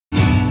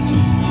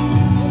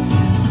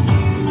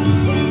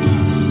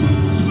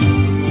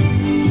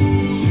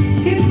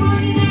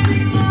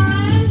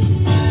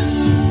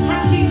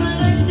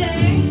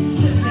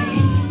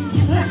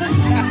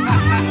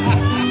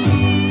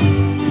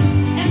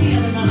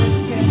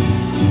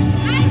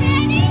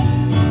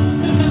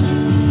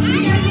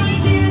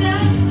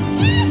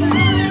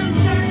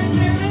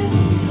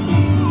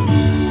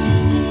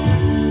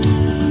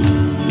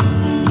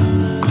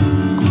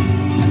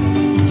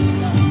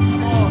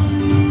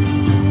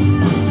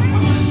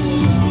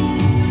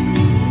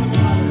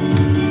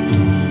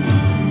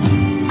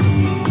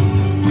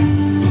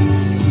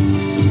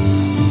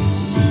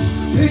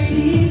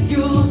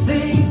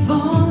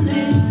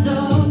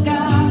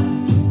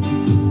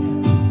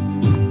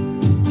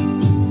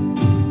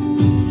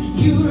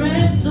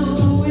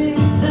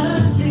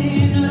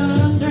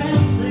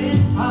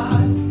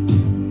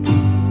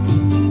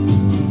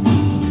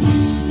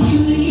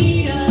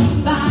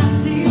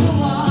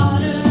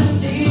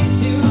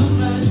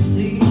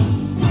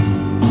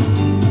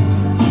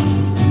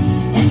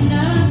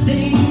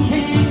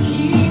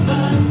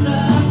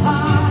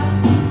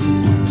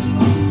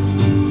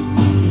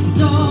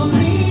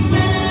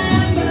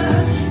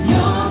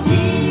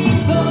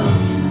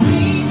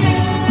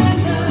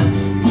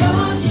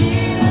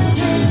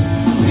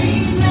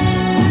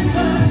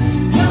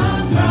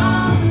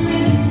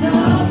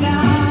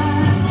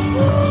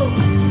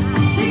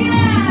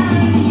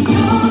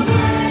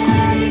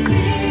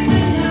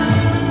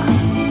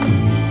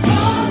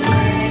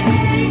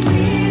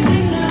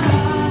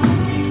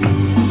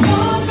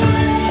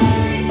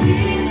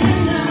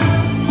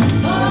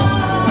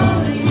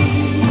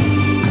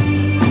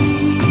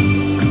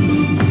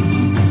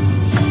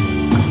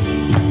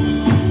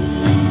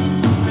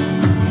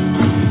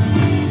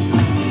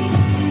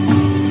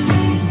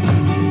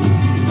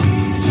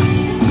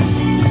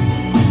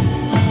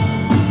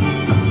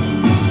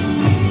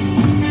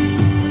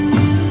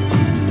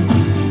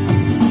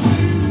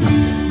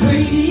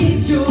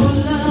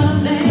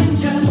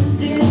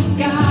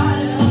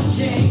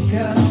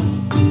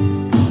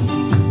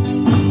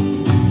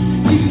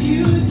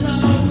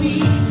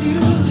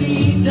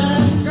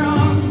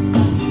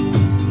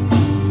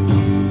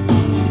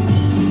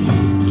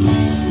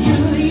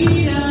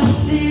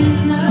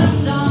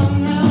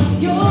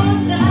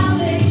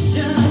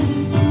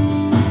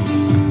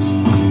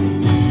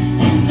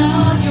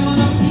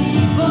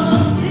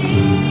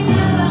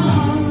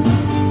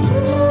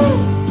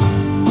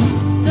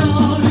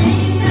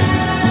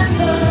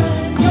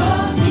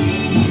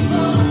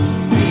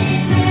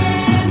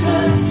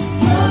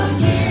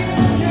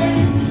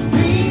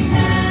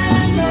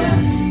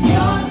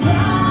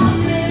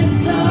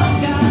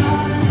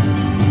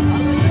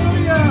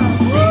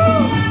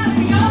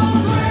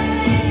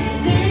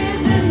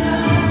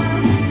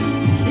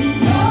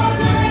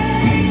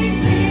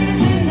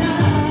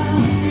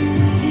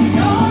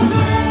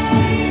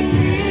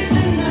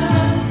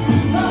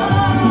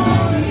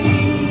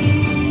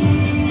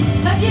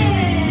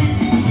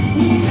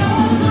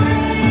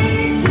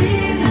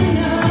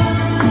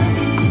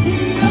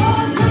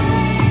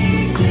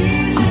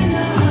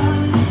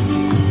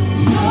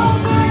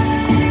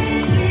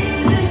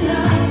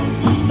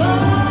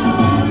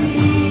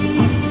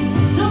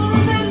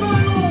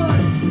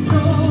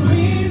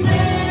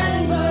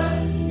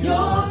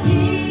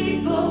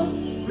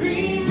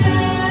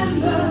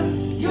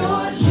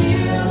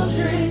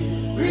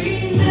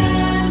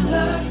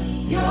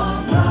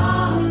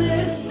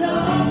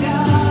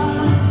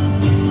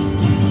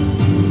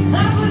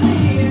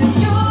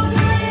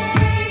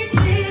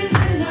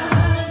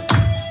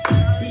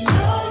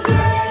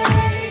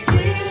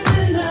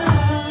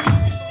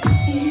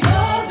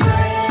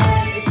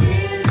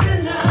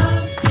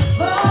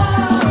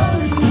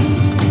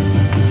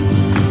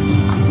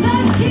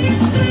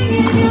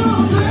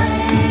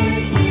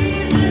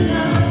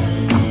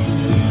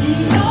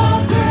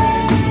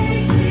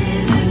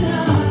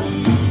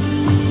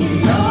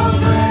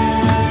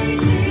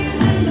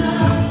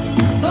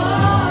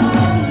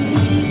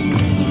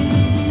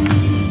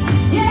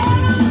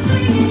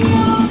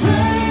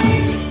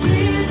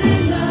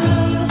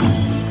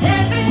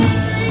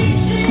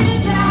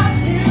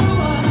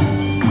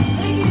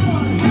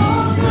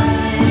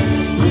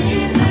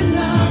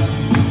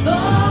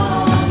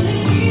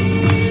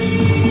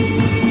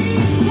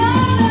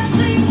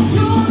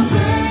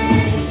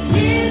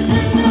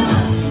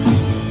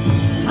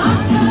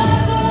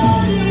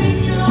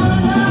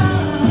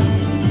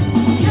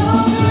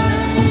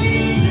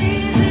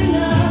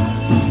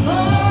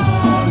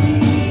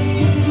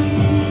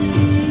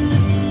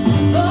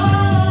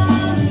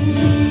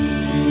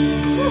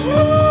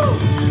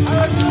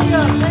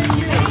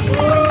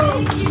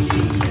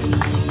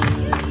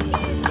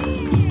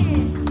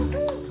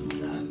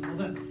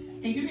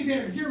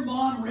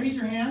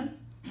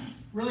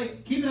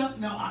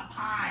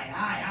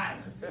Hi.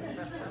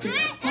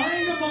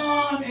 Find the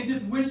mom and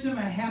just wish them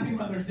a happy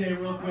Mother's Day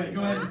real quick.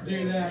 Go ahead and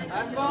do that.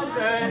 Happy Mother's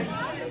Day.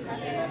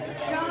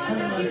 John,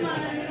 happy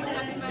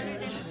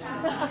Mother's Day.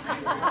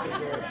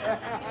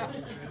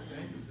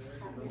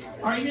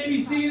 All right, you may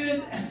be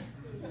seated.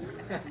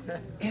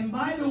 And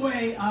by the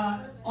way,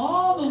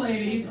 all the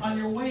ladies, on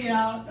your way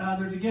out,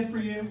 there's a gift for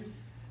you.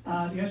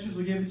 The ushers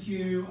will give it to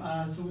you.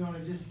 So we want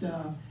to just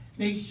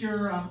make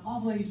sure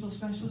all the ladies feel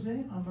special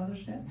today on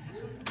Mother's Day.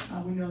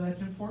 We know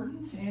that's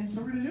important, and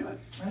so we're going to do it.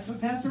 That's what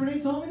Pastor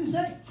Renee told me to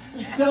say.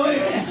 So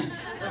anyway,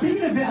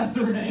 speaking of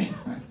Pastor Renee,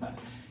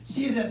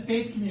 she is at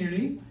Faith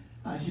Community.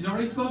 She's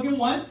already spoken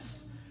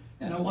once,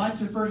 and I watched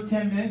the first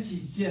 10 minutes.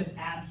 She's just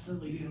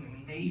absolutely doing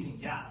an amazing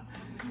job.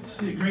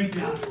 She did a great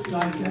job. So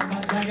I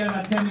got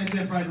about 10 minutes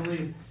in probably to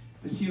leave,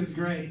 but she was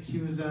great. She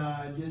was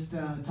just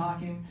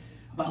talking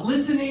about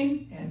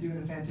listening and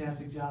doing a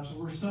fantastic job. So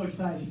we're so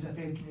excited she's at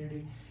Faith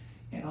Community,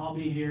 and I'll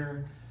be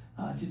here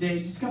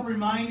today. Just a couple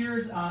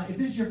reminders. If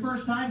this is your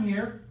first time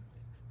here,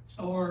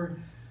 or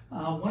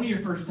one of your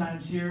first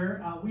times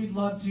here, we'd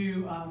love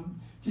to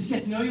just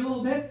get to know you a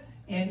little bit.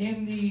 And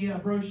in the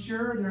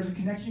brochure, there's a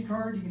connection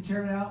card. You can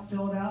tear it out,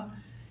 fill it out,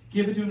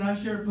 give it to an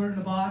usher, put it in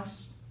a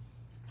box.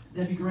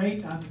 That'd be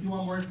great. If you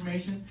want more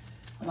information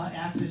about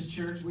Access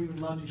Church, we would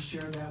love to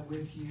share that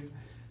with you.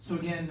 So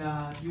again,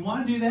 if you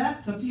want to do that,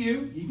 it's up to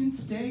you. You can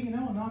stay,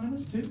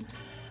 anonymous too.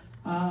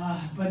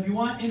 But if you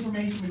want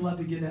information, we'd love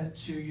to give that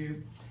to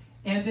you.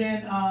 And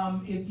then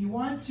if you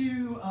want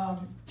to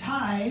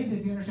tithe,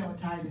 if you understand what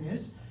tithing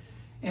is,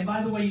 and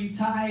by the way, you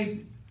tithe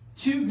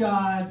to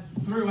God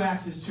through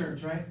Access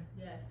Church, right?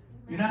 Yes.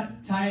 You're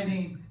not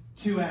tithing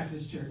to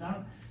Access Church.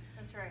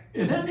 That's right.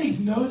 If that makes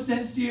no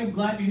sense to you, I'm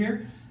glad you're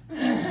here.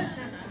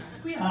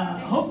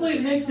 Hopefully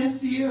it makes sense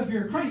to you if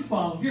you're a Christ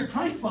follower. If you're a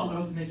Christ follower, I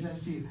hope it makes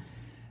sense to you.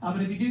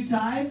 But if you do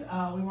tithe,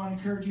 we want to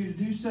encourage you to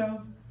do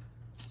so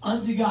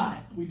unto God.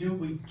 We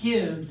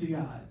give to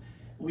God.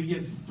 We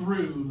give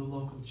through the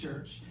local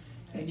church.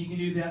 And you can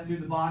do that through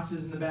the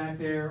boxes in the back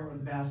there or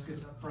the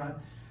baskets up front.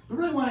 We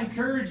really want to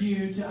encourage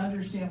you to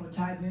understand what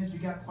tithing is. If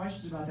you've got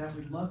questions about that,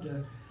 we'd love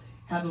to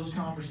have those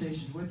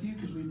conversations with you,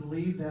 because we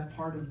believe that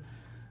part of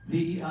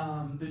the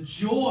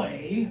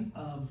joy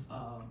of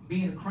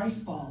being a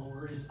Christ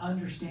follower is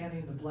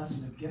understanding the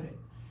blessing of giving.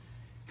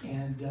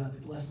 And the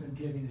blessing of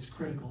giving is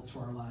critical to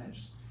our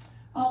lives.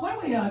 Why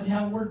don't we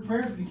have a word of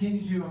prayer? We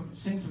continue to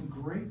sing some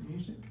great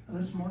music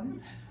this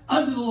morning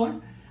unto the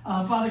Lord.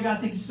 Father God,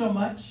 thank you so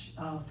much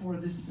for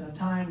this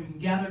time we can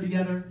gather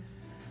together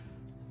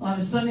on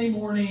a Sunday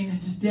morning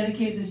and just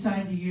dedicate this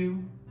time to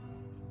you,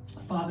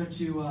 Father,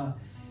 to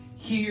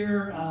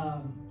hear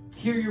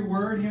your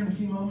word here in a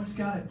few moments.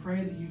 God, I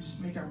pray that you just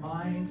make our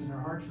minds and our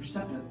hearts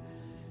receptive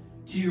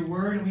to your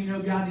word. And we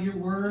know, God, that your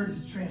word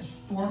is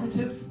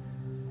transformative,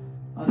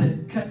 that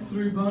it cuts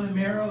through bone and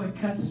marrow. It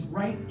cuts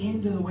right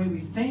into the way we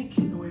think,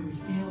 the way we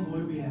feel, and the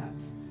way we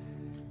act.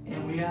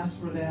 And we ask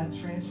for that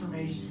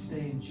transformation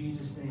today in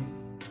Jesus'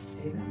 name.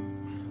 Amen.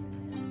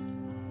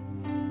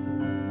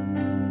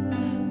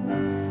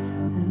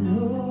 The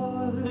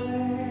Lord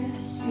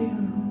bless you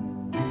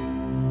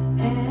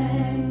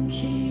and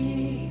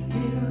keep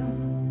you.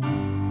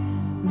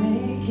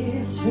 Make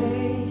his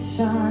face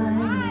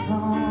shine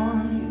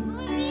upon you.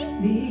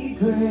 Be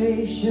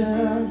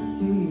gracious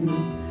to you.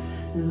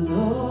 The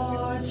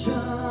Lord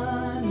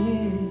turn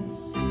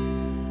his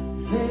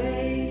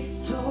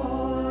face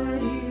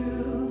toward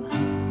you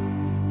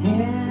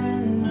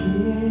and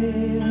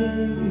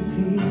give you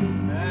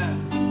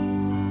peace.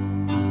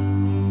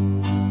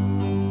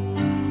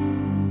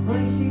 Will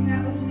you sing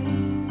that with me?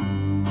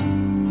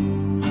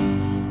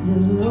 The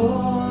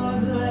Lord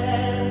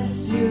bless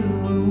you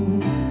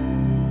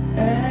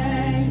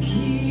and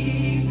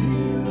keep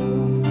you.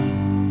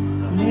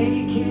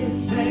 Make his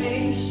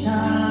face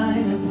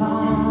shine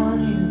upon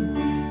you.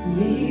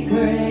 Be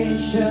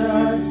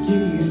gracious to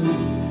you.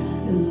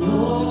 The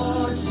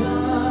Lord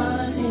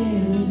turn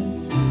his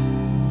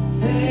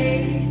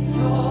face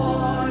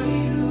toward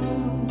you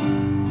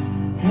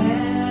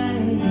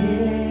and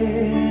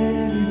give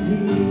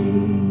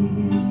you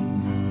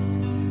peace.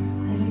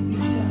 I think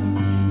these down.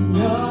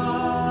 Amen.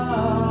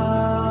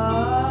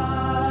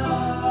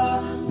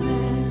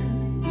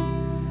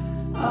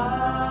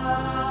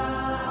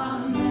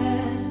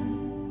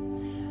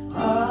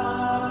 Amen.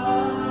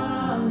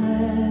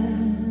 Amen.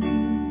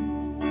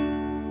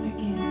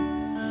 Again.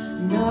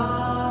 Amen.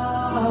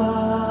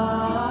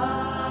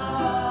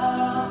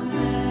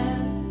 Amen.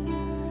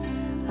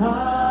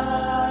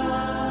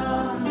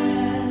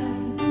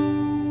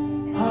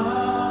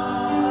 Amen.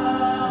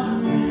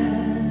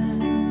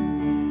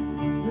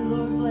 The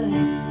Lord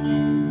bless.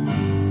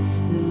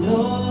 The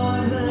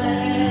Lord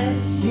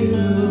bless you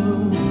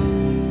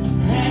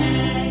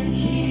and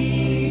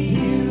keep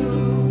you.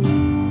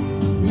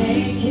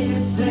 Make his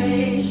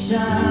face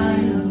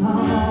shine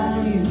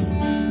upon you.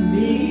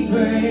 Be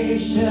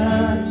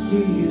gracious to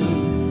you.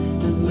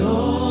 The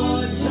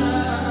Lord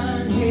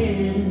turn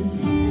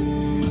his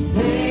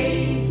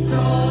face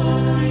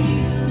toward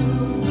you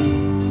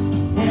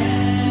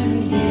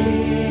and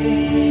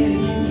give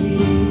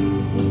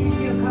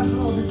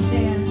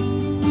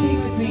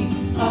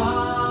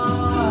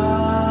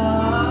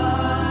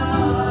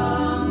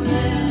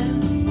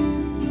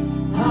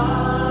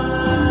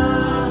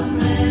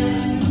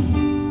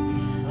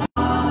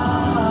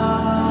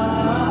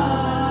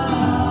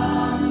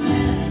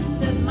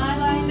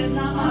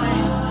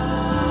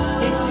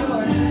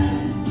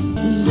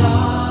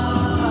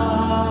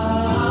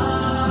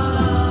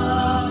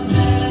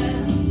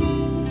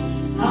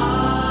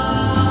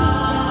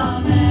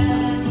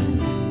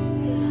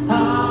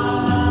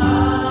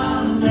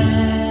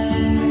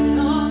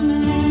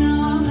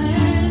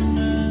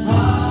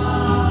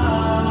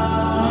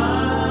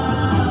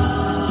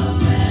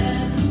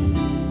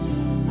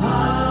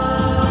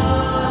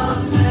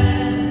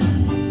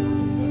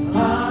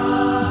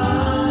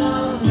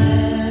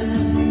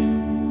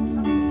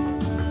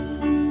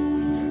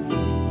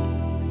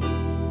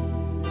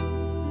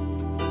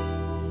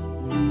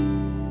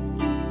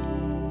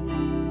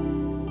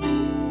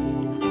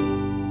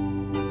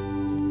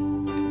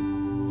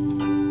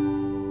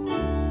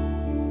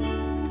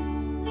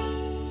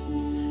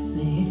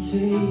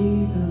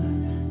favor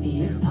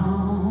be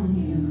upon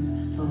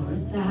you for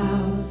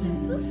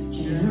 1,000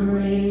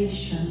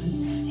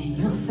 generations, and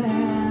your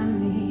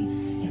family,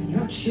 and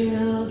your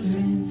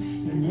children,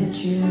 and their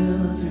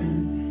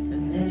children,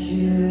 and their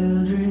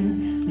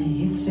children. May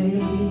His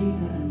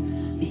favor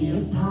be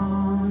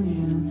upon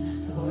you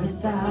for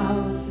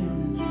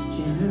 1,000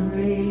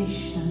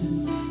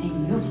 generations,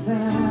 and your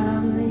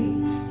family,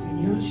 and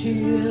your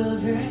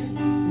children,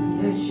 and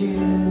their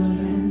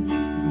children,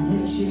 and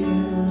their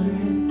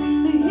children.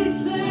 May His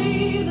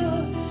favor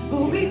go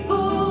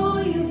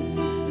before you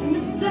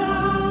in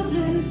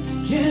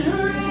 1,000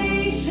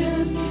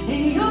 generations,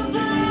 and your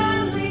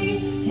family,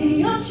 and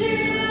your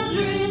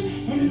children,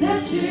 and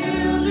their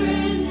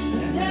children,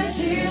 and their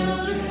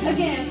children.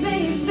 Again, may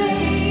His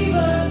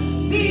favor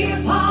be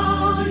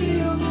upon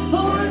you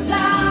for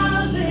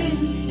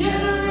 1,000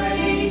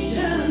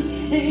 generations,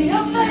 and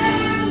your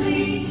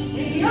family,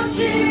 and your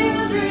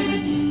children,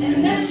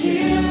 and their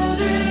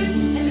children,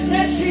 and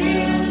their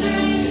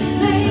children.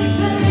 May His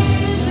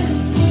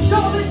presence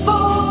go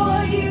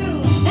before you,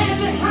 and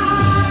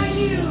behind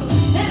you,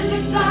 and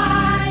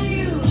beside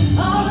you,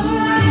 all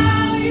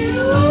around you,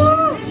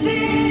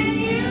 within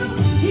you.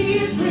 He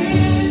is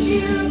with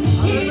you,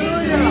 He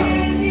is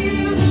with you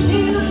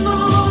in the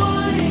morning.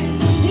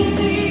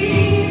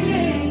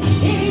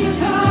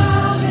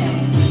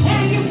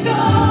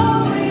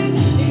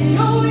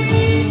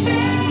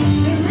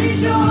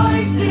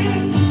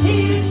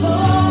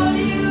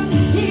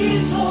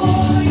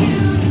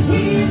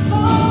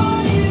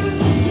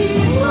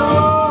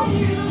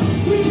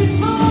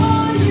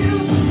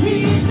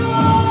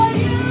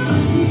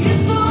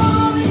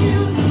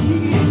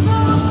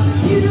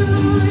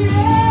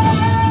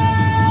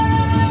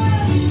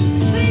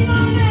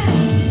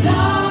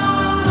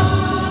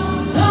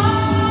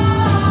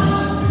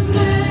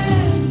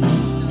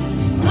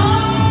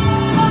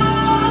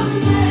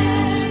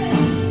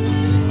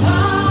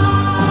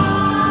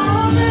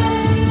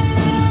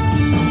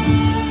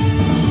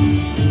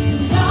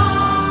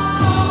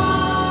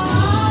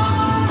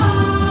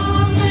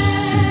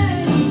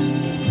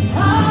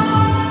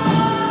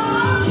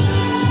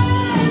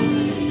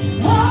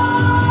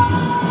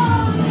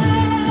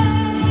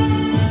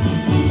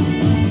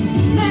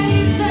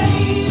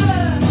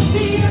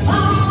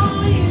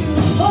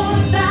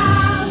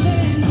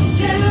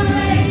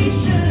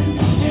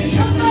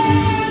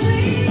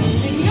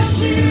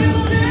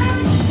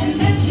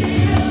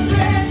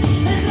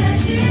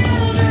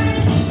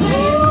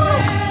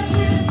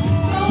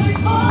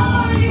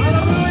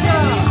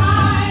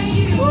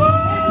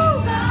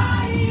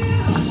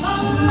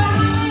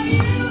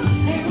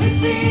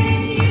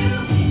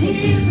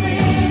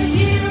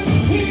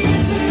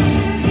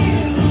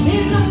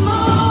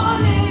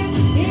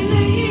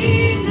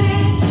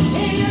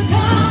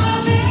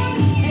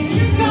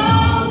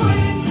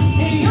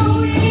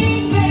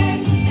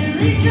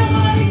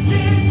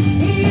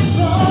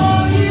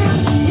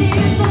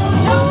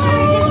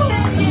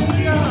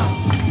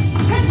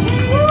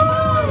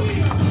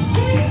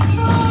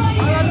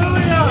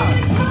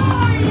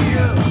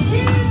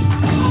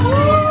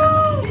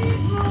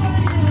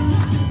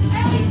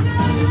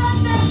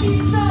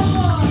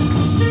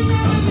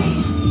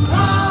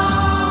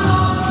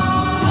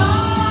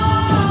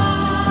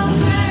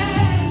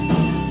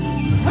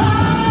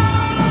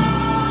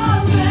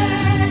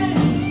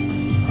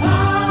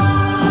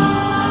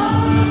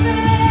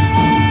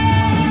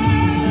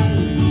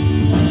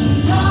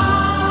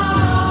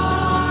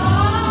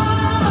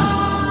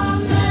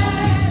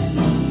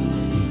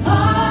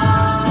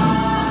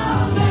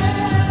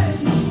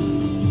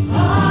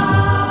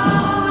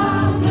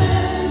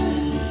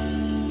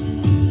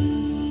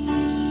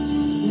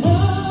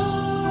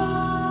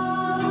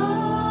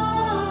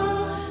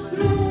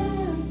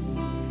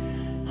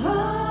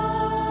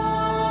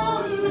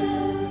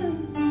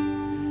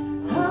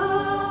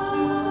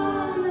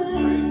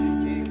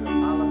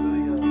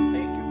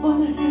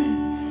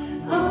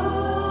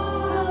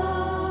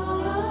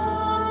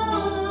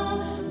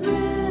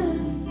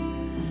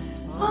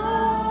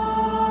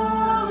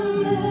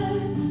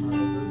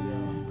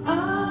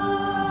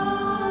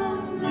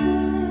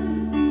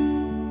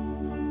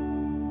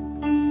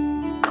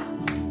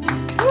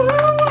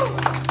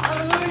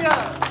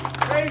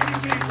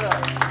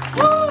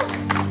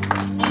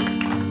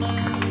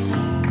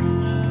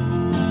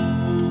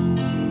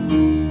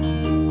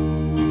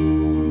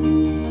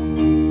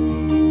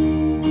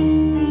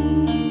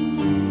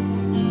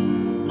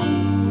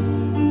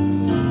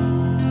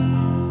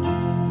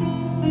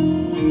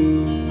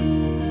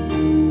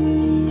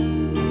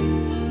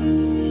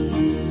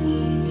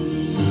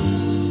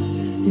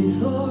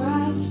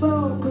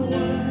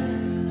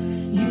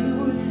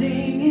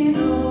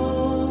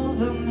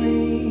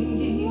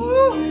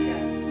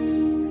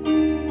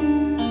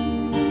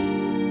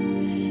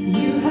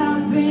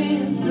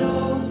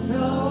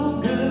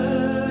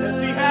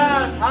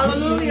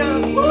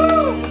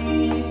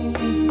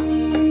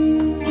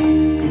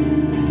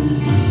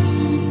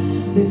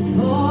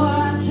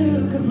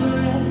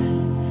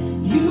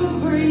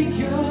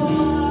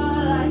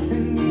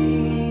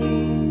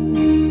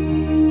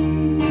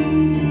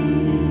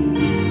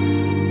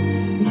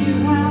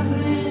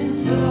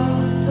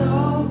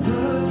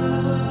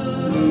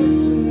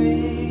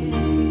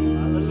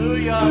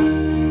 Coming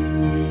out.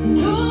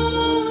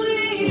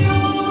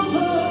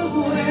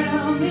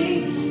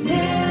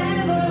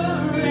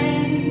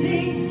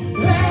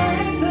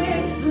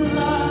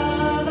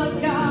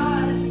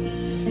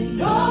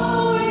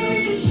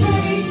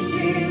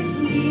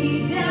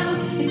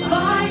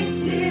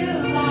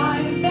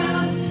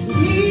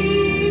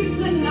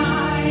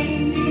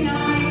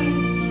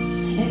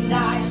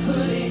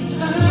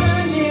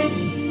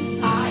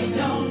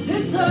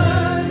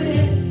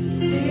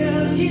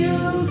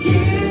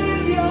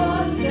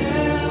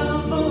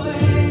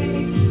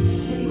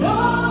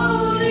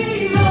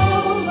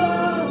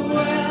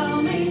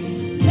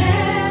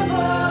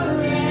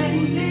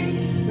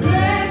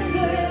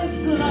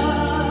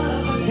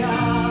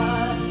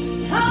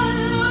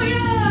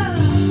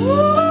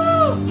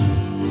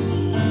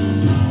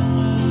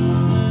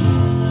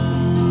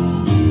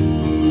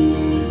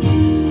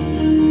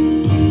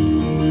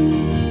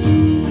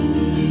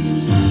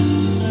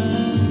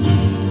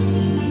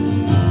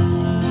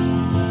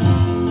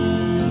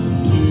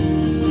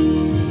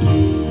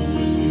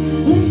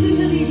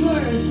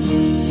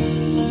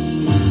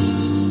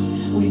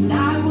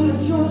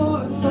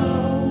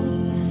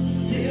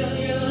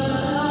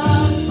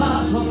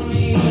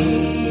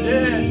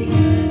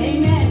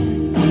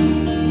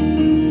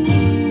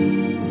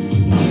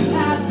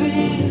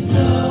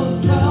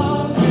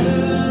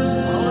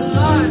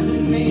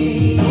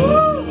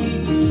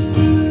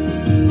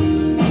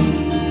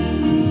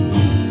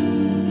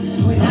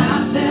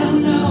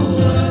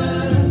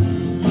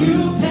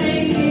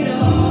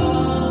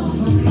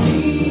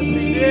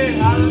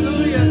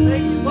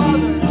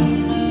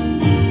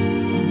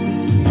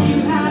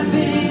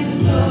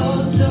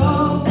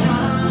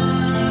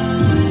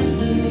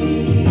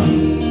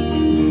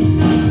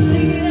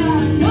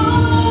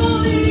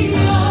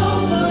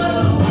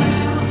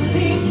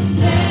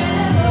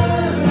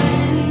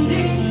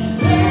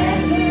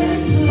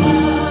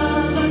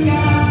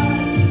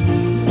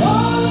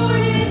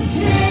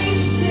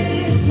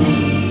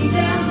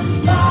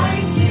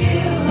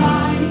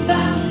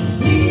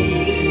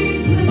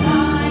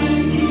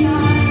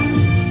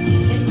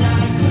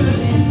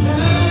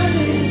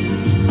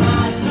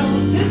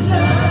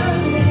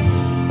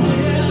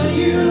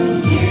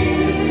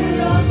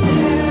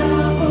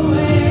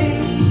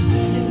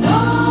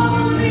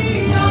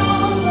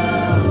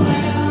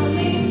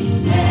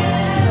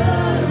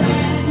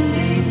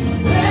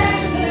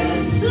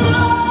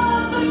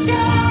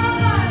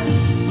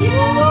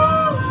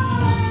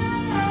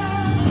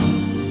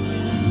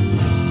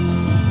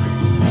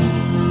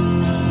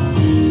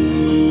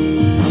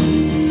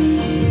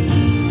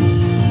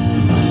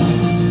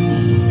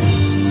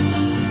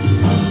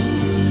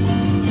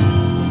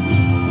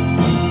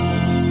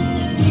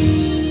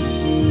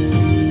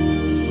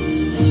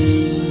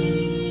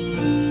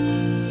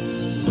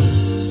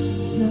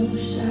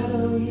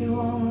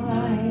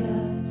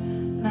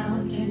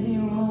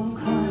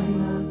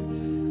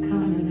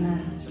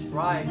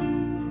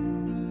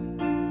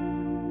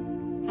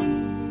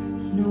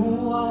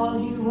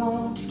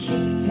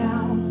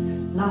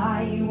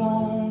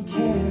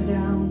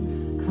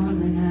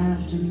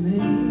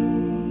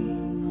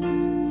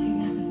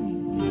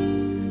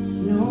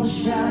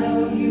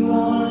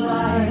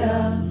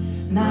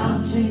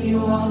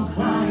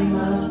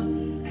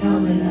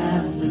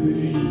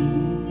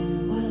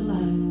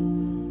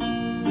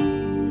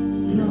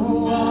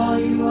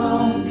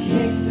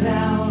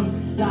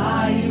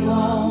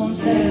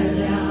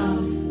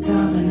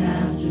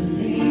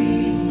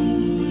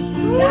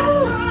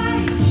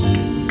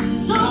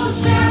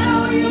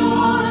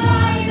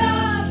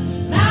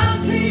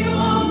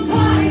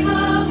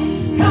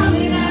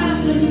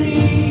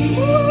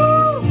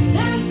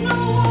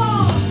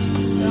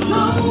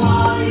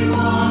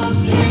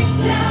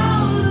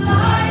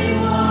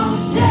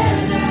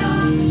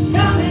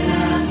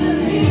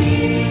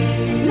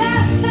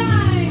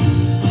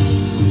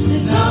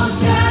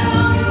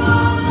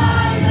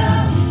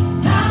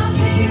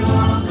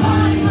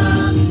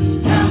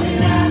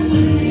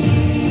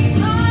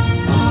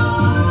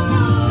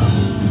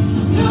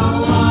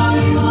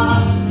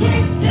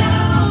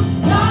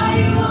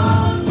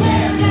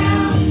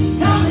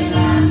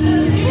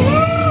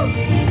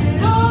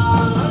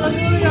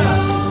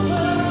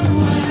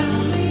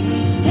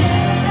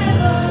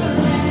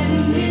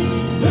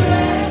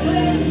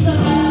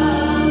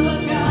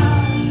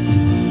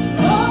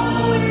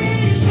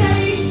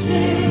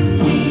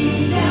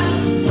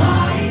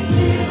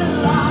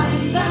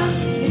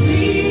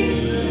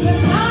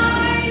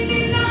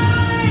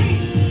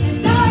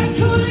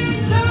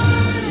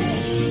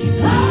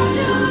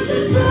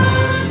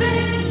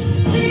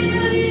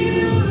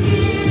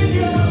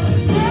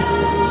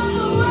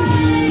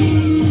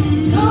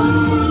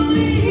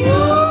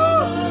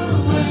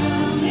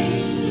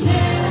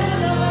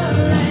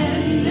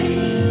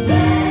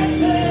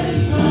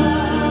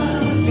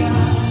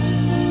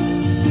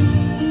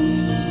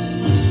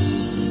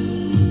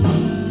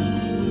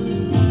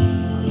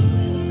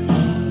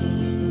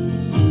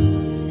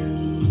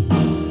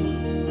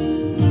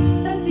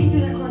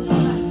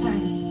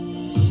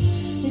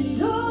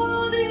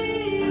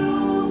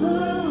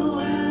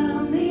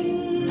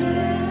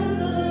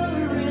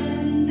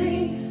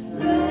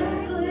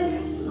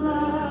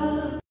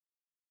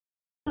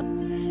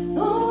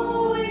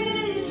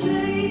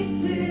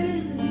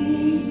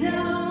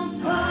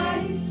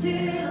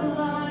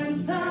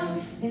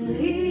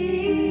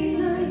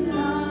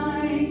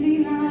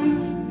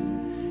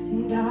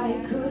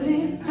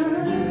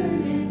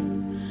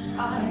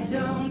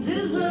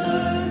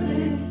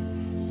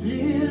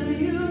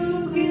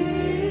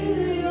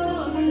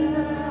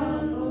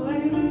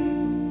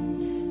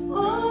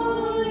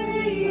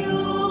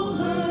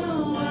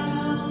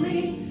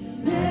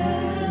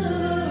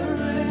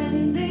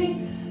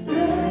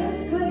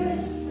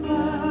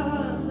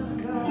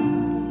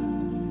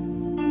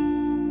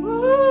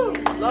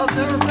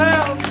 never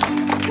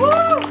fails.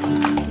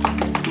 Woo!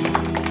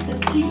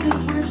 Let's keep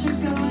this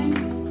worship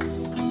going.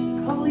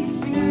 Holy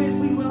Spirit,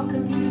 we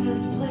welcome you to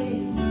this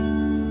place.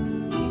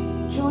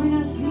 Join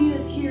us, meet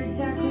us here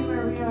exactly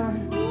where we are.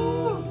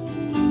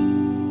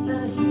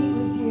 Let us meet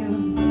with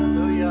you.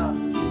 Hallelujah.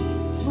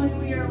 It's when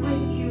we are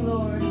with you,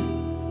 Lord,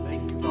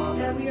 Thank you, Father.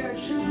 that we are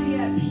truly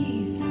at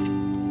peace,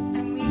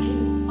 and we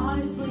can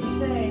honestly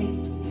say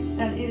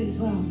that it is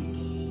well.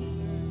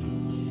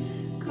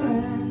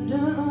 Grander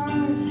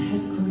earth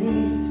has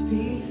quaked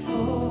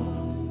before,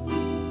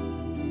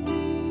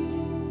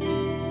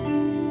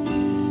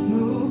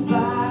 moved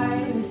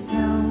by the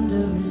sound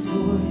of his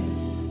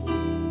voice,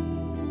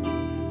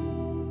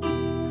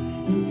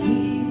 and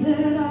seas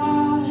that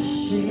are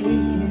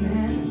shaken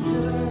and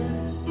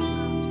stirred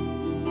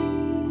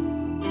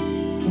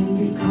can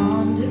be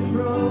calmed and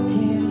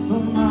broken for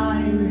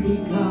my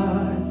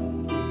regard.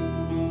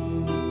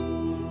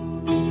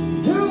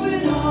 Through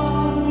it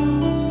all,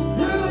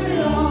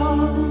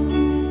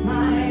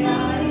 my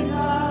eyes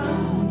are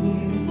on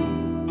you.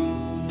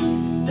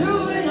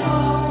 Through it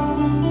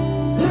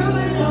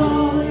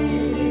all,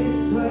 it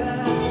is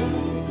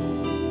well.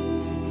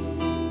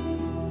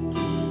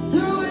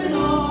 Through it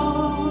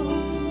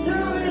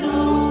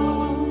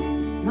all,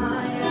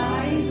 my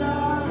eyes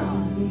are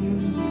on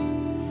you,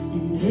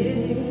 and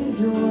it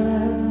is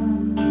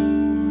well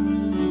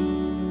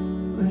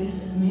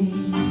with me.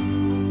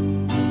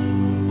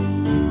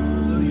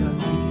 Hallelujah.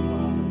 Thank you,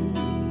 Father.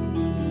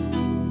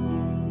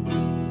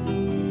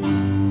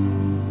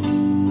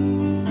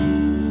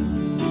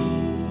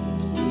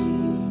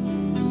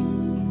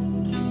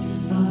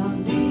 Far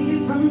be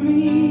it from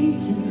me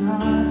to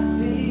not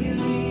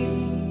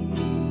believe,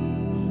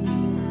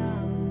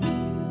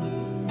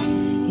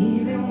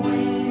 even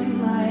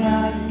when my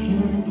eyes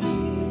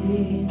can't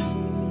see.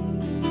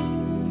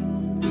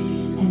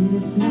 And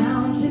this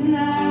mountain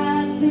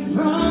that's in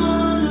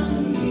front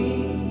of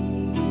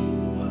me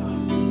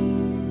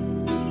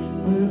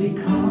will be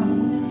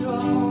calm and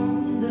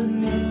thrown in the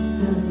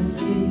midst of the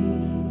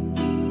sea.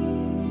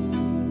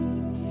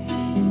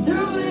 And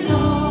through it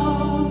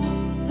all,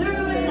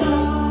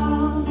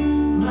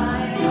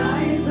 my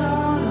eyes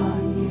are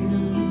on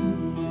you.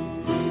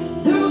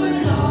 Through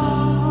it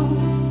all,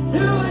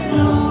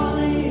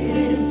 it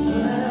is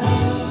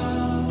well.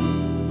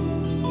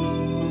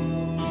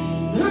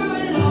 Through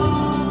it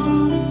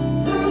all,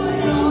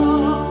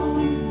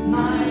 my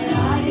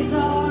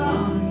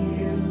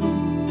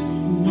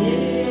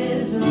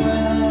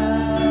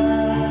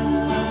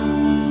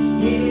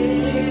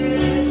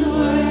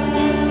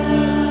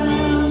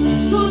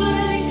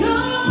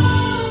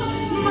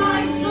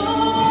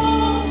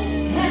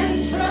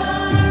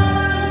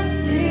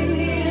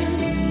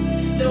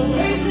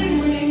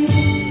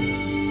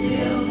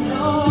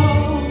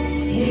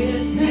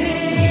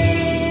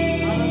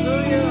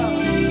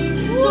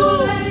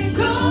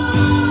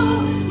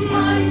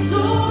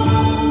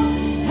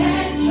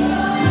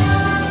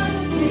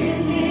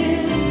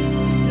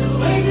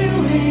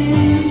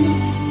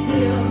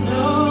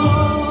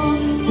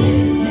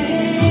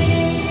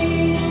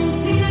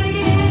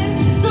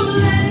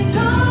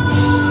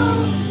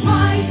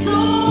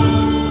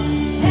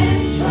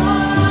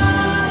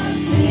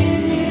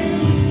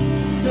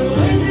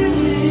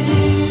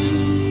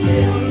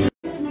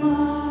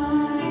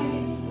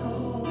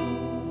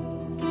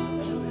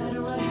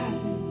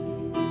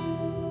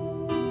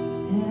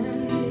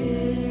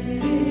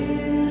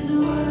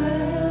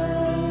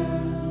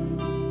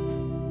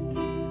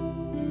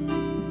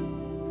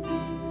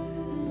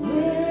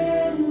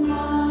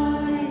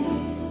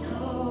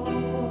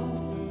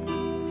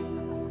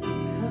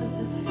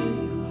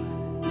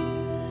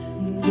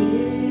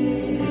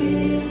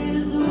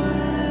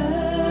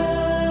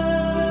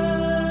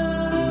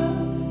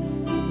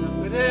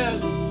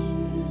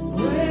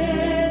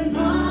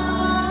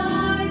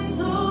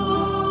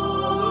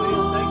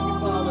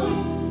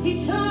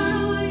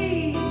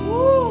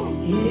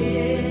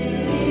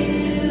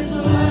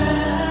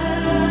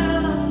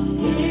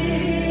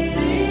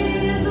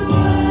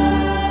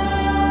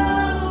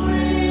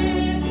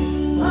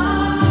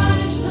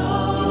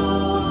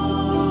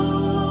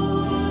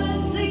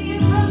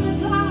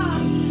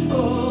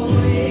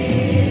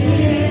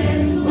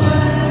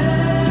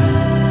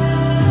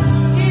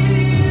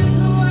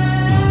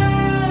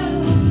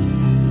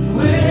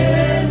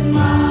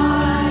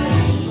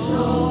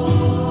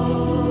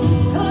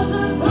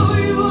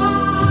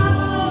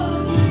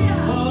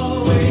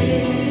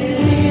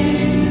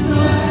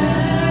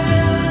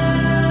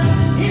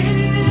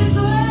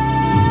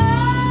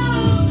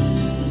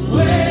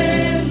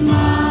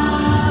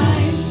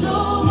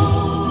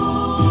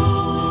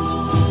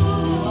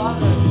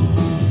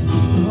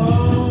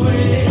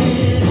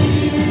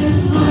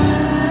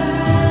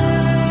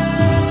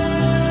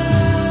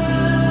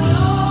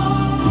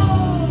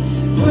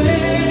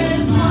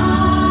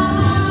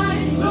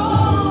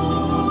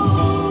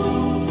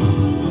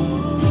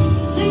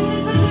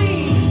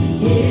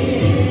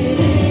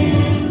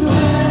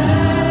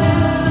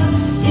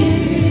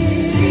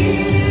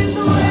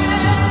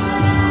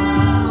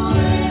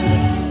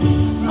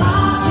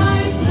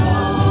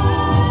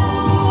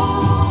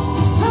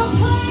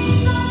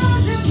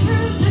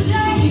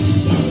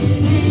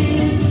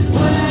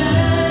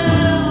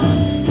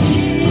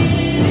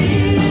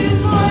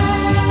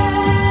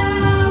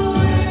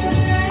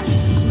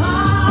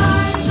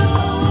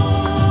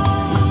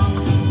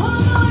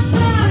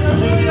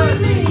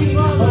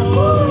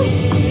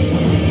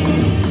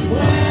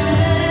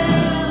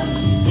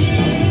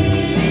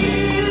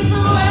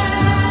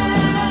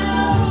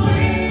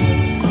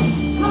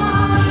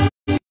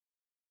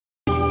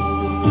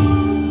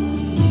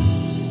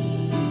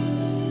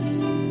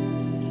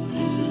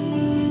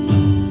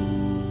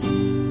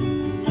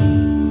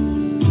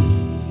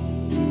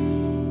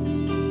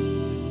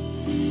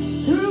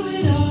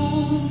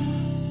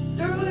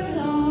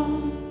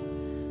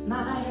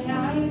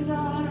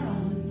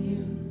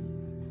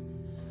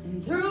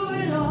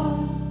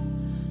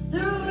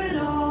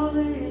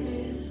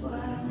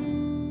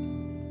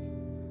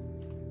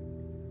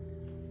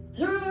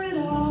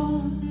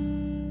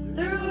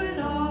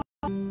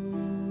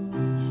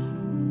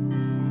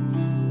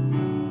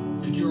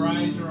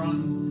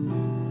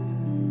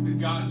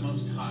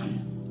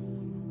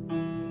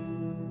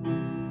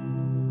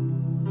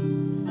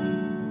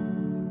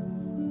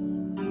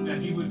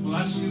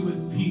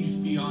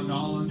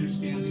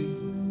understanding.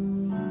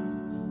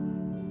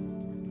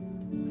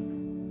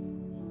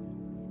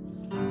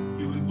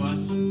 You would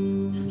bless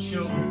your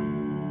children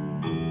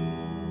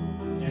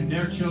and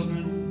their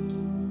children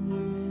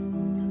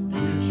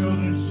and your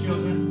children's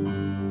children.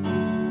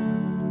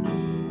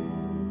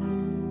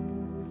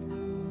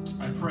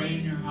 I pray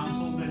in your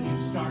household that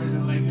you've started a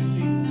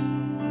legacy,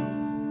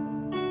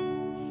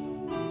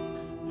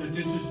 that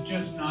this is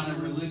just not a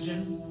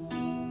religion,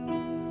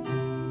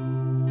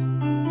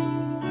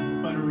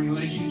 but a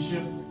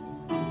relationship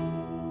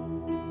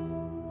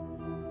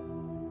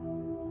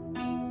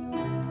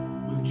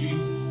with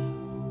Jesus.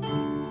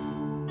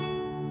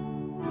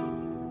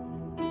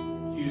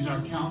 He is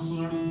our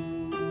counselor.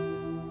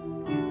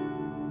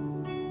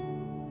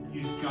 He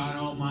is God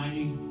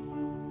Almighty.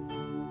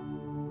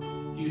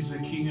 He is the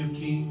King of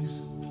Kings.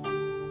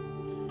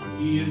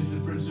 He is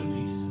the Prince of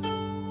Peace.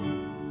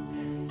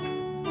 And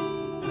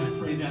I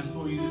pray that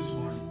for you this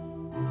morning.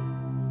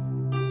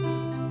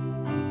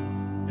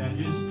 That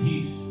His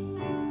peace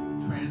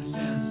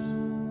transcends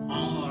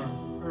all our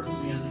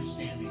earthly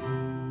understanding.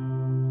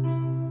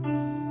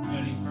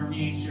 That He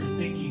permeates your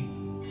thinking,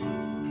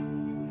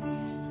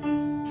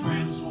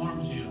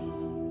 transforms you.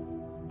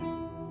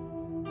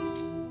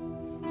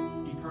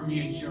 He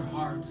permeates your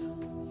heart.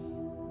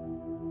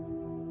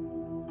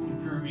 He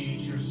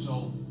permeates your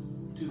soul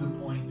to the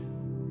point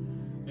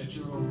that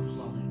you're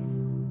overflowing.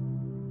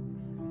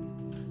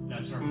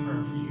 That's our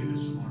prayer for you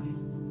this morning.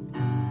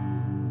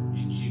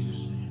 In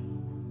Jesus' name,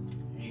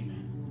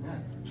 amen.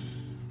 Amen.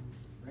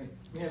 Great.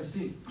 You may have a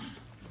seat.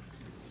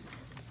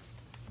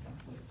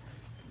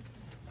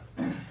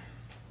 Thank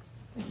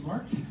you,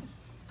 Mark.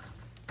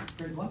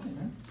 Great blessing,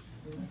 man.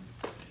 Amen.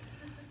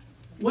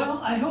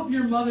 Well, I hope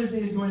your Mother's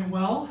Day is going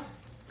well.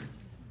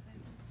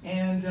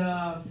 And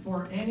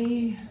for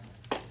any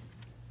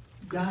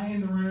guy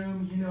in the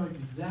room, you know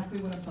exactly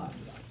what I'm talking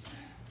about.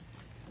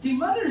 See,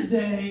 Mother's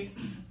Day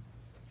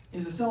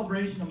is a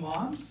celebration of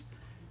moms,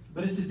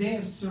 but it's a day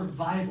of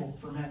survival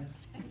for men.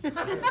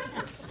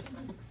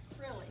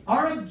 Really?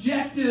 Our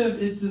objective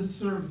is to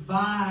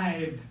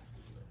survive.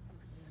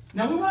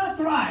 Now, we want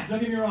to thrive, don't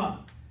get me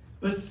wrong.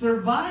 But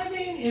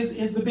surviving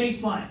is the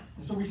baseline.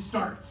 That's where we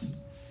start.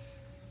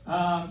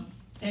 I've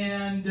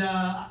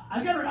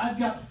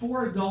got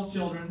 4 adult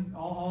children,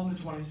 all in the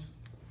 20s.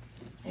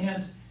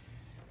 And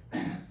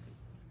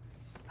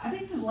I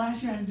think this is the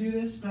last year I had to do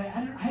this, but I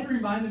had to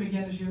remind them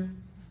again this year.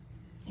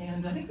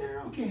 And I think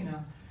they're okay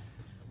now.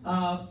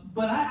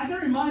 But I got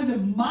to remind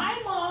them, my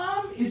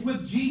mom is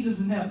with Jesus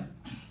in heaven.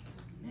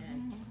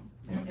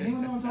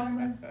 Anyone know what I'm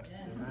talking about?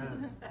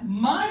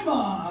 My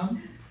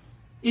mom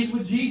is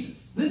with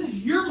Jesus. This is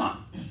your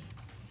mom.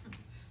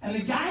 And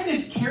the guy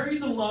that's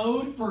carried the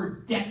load for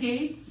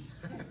decades,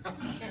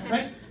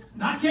 right?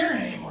 Not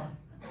carrying anymore.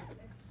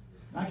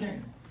 Not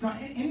carrying. Come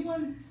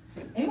on,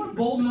 anyone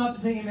bold enough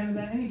to say amen to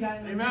that? Any guy?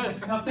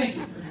 Amen. No, thank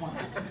you.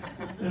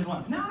 There's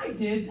one. No, I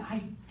did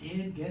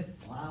get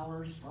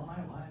flowers for my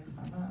wife.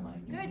 I'm not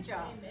like Good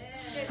job.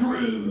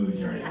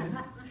 Scrooge or anything.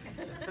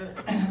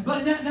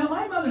 But now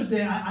my Mother's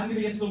Day, I'm going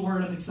to get to the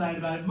word I'm excited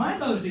about it. My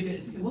Mother's Day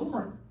is a little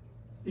more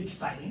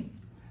exciting.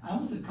 I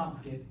almost said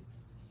complicated.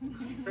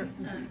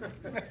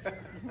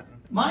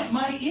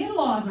 My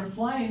in-laws are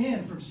flying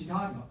in from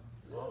Chicago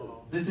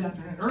this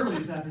afternoon, early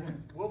this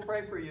afternoon. We'll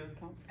pray for you.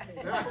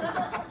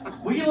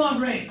 We get along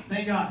great,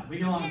 thank God. We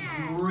get along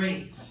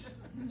great.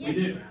 We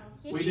do.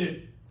 We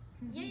do.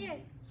 Yeah.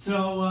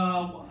 So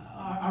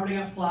I already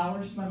got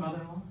flowers for my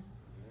mother-in-law.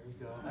 There you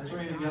go. That's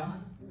ready to go.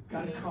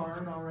 Got a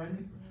card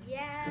already.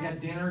 Yeah. We got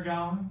dinner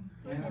going.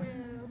 Yeah. Hello.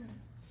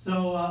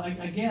 So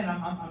again,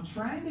 I'm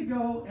trying to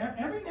go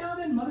every now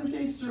and then. Mother's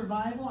Day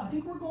survival. I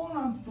think we're going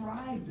on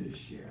Thrive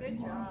this year. I think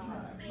Good we're on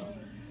job. Thrive.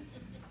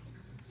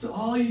 So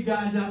all you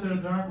guys out there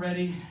that aren't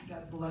ready,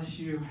 God bless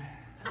you.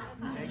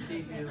 And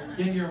keep you.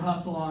 Get your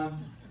hustle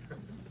on.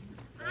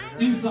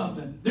 Do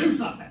something. Do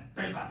something.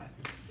 Do something.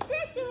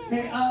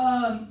 Okay.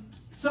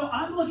 So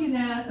I'm looking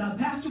at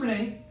Pastor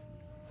Renee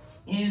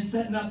in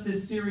setting up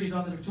this series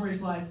on the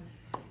victorious life.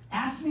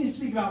 Asked me to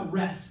speak about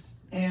rest,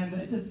 and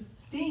it's a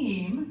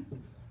theme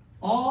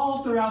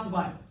all throughout the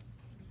Bible.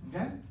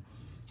 Okay?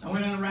 I'm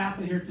going to wrap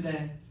it here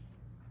today.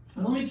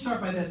 But let me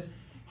start by this.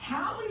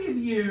 How many of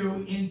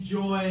you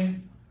enjoy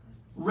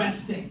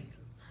resting?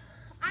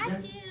 I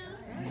Okay. do.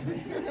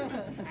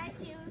 I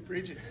do.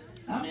 Preach it.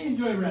 How many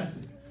enjoy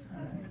resting?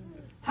 All right.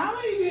 How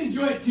many of you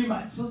enjoy it too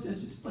much? Let's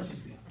just be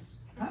honest.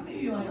 How many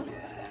of you like,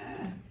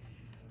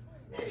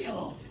 maybe a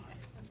little too much?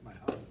 That's my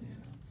heart.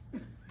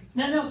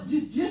 Now,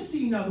 just so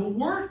you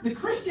know, the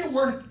Christian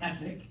work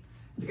ethic,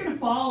 if you're going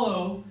to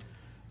follow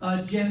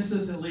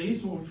Genesis at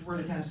least, which we're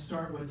going to kind of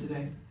start with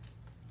today,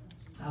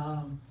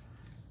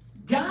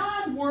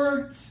 God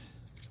worked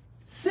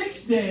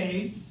 6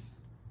 days.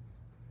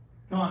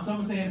 Come on,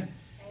 someone say amen.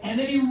 And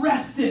then He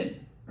rested,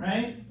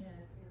 right?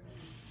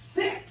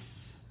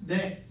 6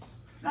 days.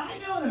 Now, I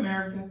know in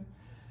America,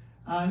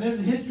 there's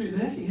actually a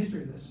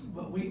history of this,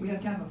 but we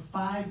have kind of a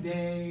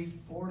 5-day,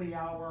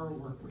 40-hour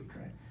work week,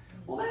 right?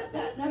 Well,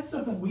 that's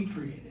something we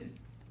created.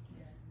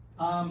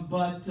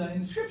 but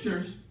in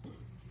scriptures,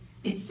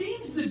 it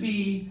seems to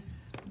be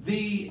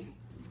the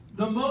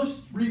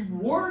most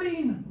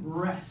rewarding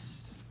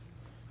rest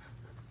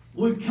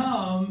would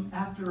come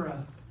after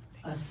a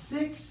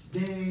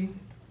 6-day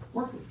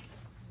work week.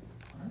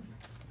 All right?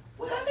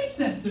 Well, that makes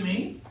sense to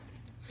me.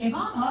 If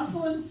I'm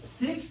hustling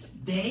 6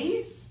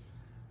 days,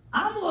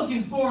 I'm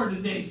looking forward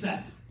to day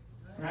 7,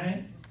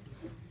 right?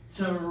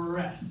 To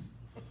rest.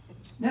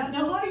 Now,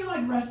 a lot of you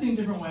like resting in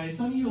different ways.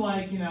 Some of you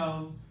like,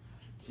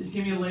 just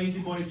give me a lazy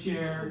boy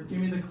chair, give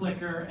me the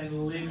clicker,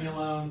 and leave me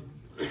alone.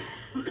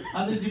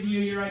 Others of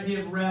you, your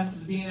idea of rest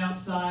is being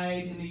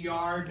outside in the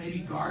yard, maybe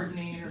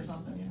gardening or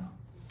something,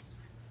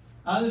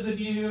 Others of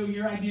you,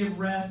 your idea of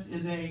rest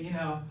is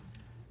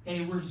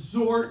a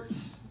resort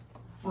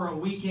for a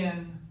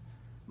weekend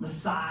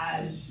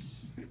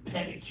massage,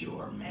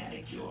 pedicure,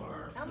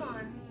 manicure. Come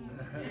on.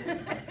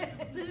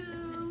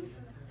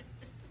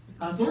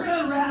 So we're going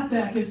to unwrap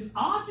that because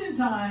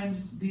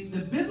oftentimes the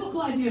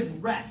biblical idea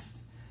of rest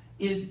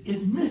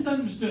is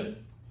misunderstood.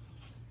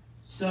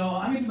 So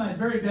I'm going to do my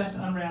very best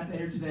to unwrap that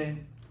here today.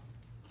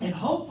 And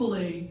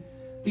hopefully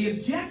the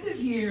objective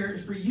here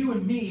is for you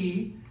and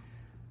me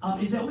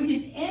is that we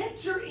can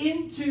enter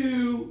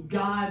into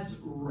God's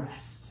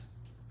rest.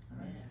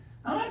 All right?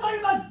 I'm not talking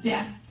about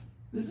death.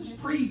 This is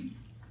pre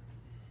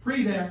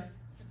there.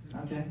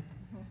 Okay?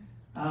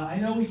 I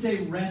know we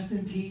say rest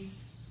in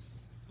peace.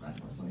 Right?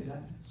 When somebody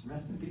dies,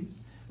 rest in peace.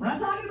 We're not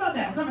talking about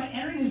that. We're talking about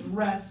entering his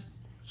rest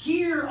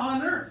here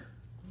on earth.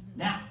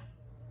 Now.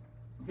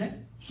 Okay?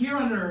 Here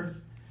on earth.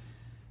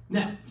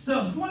 Now.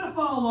 So if you want to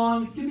follow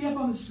along, it's going to be up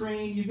on the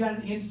screen. You've got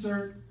an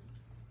insert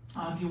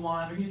if you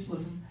want, or you just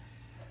listen.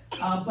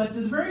 But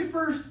the very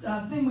first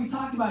thing we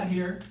talked about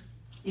here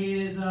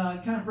is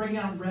kind of breaking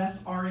down rest,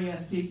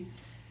 R-E-S-T,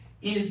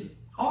 is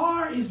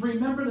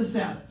remember the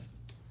Sabbath.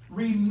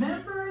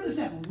 Remember the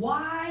Sabbath.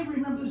 Why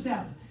remember the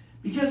Sabbath?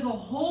 Because the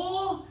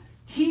whole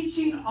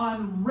teaching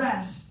on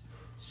rest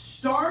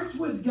starts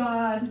with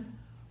God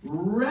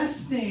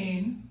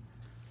resting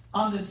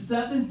on the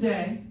 7th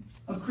day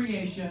of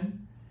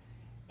creation.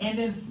 And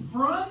then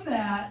from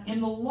that,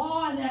 in the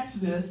law in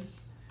Exodus,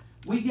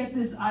 we get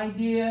this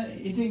idea,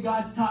 it's in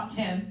God's top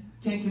 10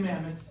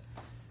 Commandments,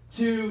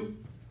 to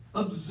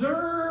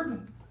observe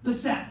the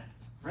Sabbath,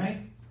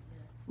 right?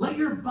 Let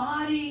your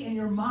body and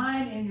your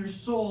mind and your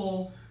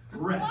soul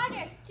rest.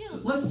 So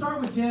let's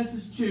start with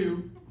Genesis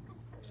 2,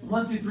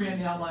 1 through 3 on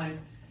the outline.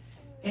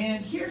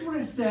 And here's what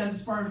it says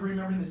as far as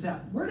remembering the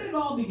Sabbath. Where did it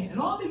all begin? It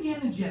all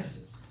began in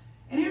Genesis.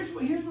 And here's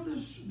what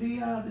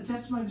the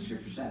testimony of the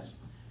Scripture says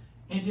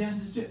in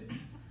Genesis 2.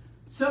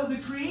 So the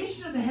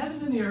creation of the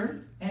heavens and the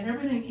earth and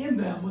everything in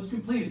them was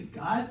completed.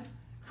 God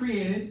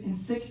created in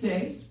 6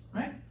 days,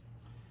 right?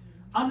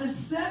 On the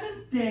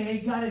 7th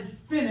day, God had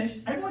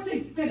finished. Everyone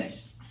say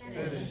finished.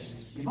 Finished.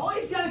 You've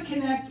always got to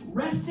connect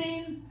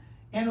resting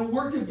and the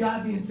work of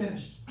God being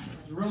finished.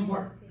 It's real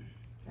important.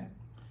 Okay?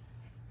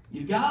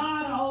 You've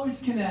got to always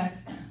connect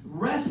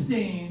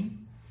resting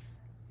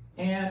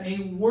and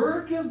a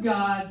work of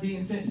God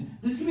being finished.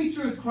 This can be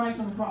true with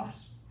Christ on the cross.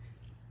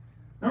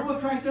 Remember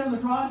what Christ said on the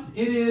cross?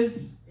 It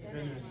is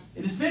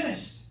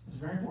finished. It's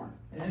very important.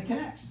 And it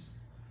connects.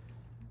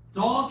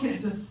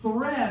 It's a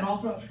thread all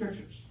throughout the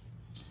Scriptures.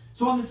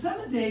 So on the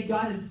 7th day,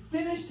 God had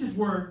finished his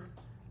work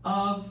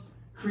of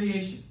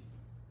creation.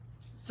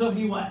 So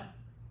he what?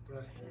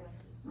 Rested.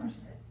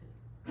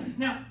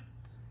 Now,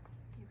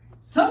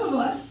 some of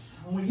us,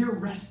 when we hear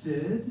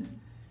rested,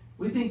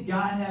 we think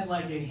God had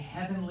like a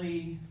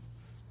heavenly,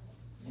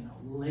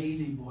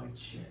 lazy boy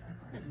chair.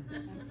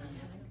 Right?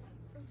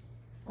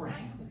 Or a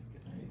hammock.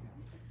 There you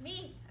go.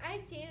 Me, I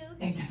do.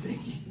 And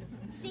thank you.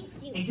 Thank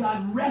you. And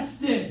God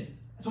rested.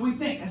 That's what we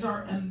think. That's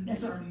our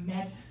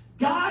imagine.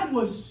 God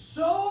was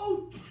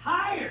so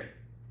tired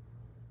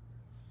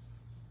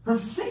from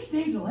 6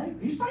 days of labor.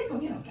 He's probably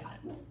going,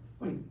 God,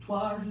 wait,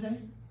 12 hours a day?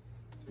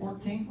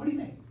 14? What do you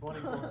think?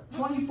 24.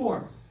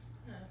 24.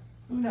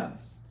 Who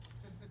knows?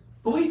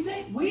 But we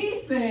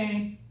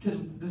think, because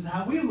this is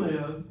how we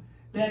live,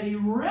 that he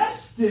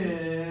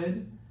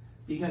rested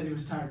because he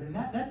was tired. And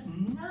that's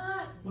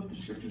not what the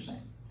Scripture's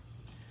saying.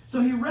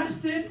 So he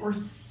rested or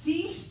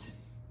ceased.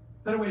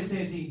 Better way to say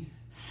it is he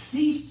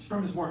ceased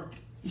from his work.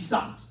 He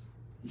stopped.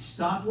 He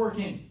stopped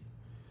working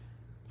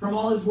from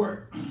all his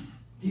work.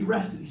 He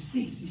rested. He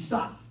ceased. He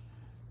stopped.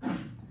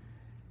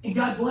 And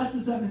God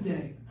blessed the 7th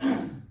day.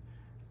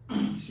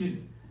 Excuse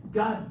me.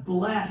 God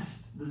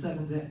blessed the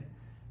 7th day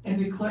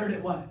and declared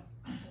it what?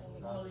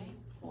 Holy.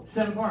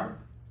 Set apart.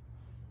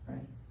 Right?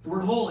 The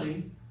word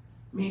holy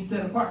means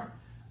set apart.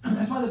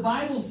 That's why the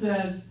Bible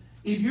says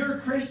if you're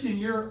a Christian,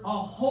 you're a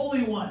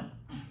holy one.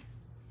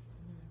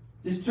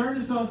 Just turn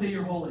to someone and say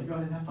you're holy. Go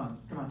ahead and have fun.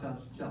 Come on, tell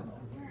us.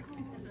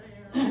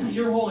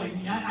 You're holy.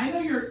 I know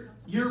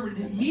your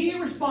immediate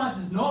response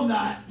is, no, I'm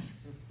not.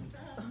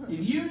 If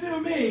you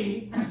knew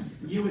me,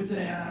 you would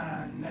say,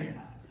 no, you're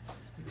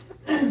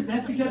not.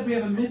 That's because we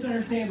have a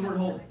misunderstanding of the word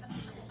holy.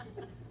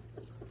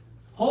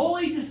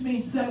 Holy just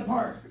means set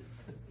apart.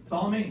 That's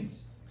all it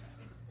means.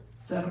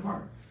 Set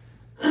apart.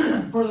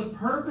 For the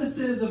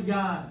purposes of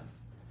God.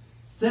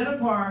 Set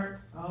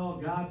apart. Oh,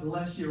 God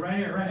bless you. Right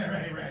here, right here,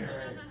 right here, right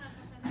here.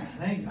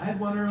 Thank you. I had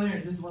one earlier,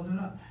 it just wasn't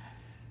enough.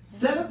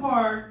 Set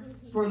apart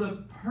for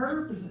the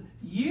purpose.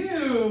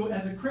 You,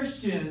 as a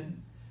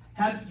Christian,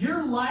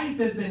 your life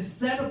has been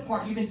set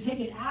apart. You've been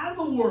taken out of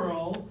the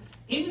world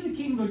into the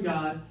kingdom of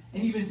God,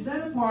 and you've been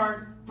set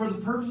apart for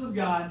the purpose of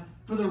God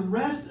for the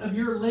rest of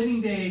your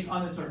living days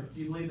on this earth.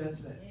 Do you believe that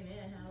today?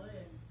 Amen.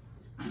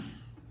 Hallelujah.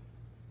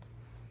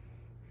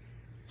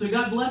 So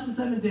God blessed the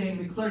seventh day and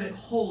declared it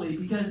holy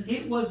because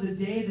it was the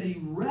day that he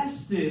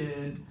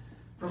rested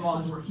from all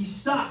his work. He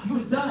stopped. He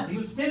was done. He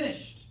was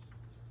finished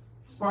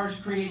as far as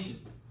creation.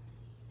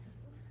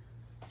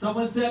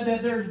 Someone said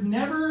that there's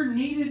never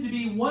needed to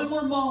be one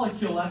more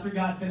molecule after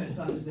God finished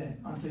on this day,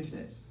 on 6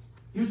 days.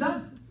 He was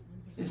done.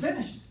 It's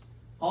finished.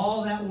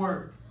 All that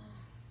work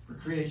for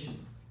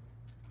creation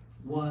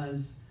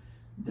was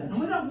done. And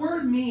what that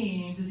word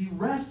means is he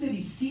rested,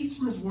 he ceased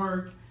from his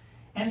work,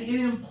 and it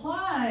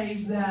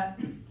implies that,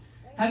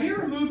 have you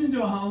ever moved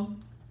into a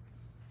home?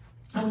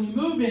 And when you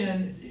move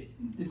in,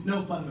 it's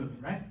no fun moving,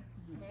 right?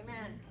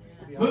 Amen.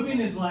 Moving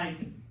is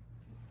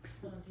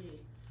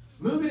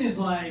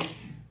like,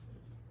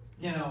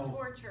 you know,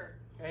 Torture.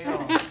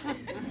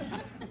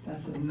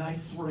 that's the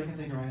nicest word I can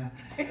think of right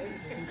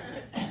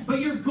now. But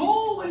your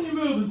goal when you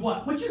move is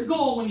what? What's your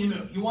goal when you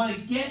move? You want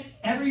to get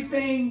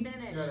everything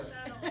Finished.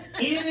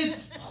 in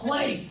its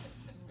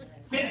place.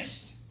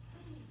 Finished.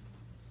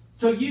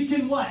 So you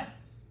can what?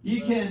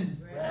 You can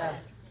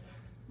Rest.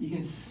 You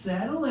can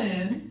settle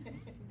in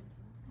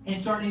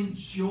and start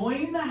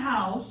enjoying the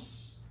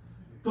house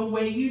the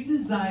way you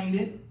designed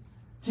it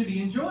to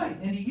be enjoyed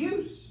and to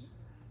use.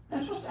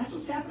 That's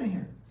what's happening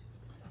here.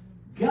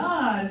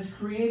 God has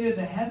created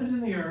the heavens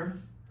and the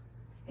earth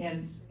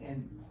and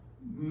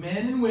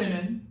men and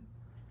women,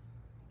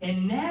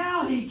 and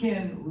now he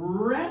can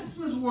rest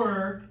from his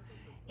work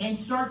and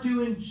start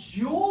to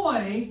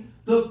enjoy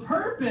the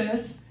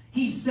purpose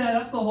he set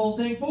up the whole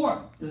thing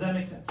for. Does that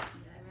make sense?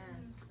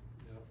 Amen.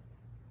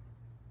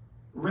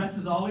 Rest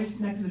is always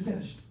connected to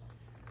finish.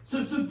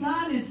 So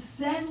God is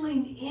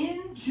settling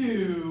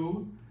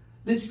into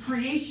this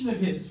creation of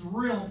his. It's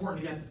real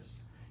important to get this.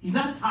 He's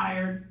not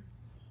tired,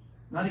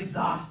 not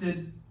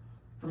exhausted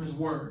from his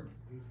work.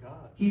 He's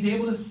God. He's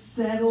able to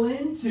settle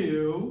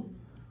into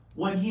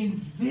what he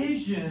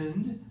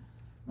envisioned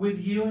with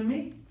you and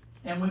me,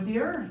 and with the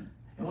earth,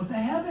 and with the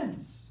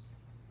heavens.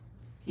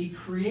 He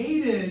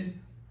created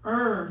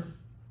earth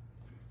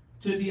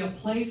to be a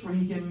place where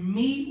he can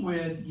meet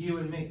with you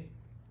and me.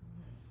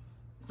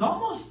 It's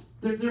almost,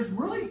 there's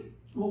really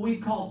what we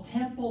call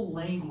temple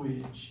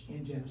language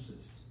in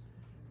Genesis.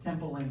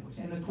 Temple language.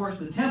 And of course,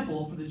 the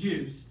temple for the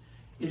Jews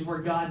is where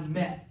God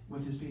met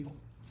with his people.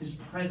 His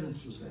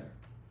presence was there.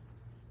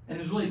 And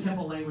there's really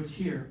temple language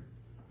here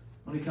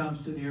when it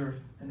comes to the earth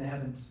and the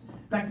heavens.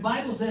 In fact, the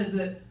Bible says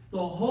that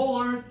the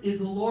whole earth is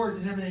the Lord's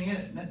and everything in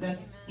it.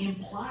 That's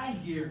implied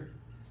here.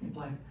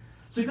 Implied.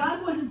 So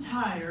God wasn't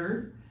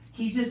tired.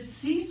 He just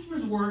ceased from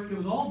his work. It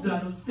was all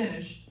done. It was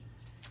finished.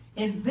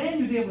 And then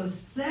he was able to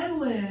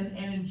settle in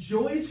and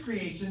enjoy his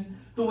creation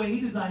the way he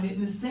designed it,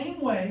 in the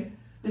same way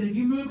that if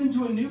you move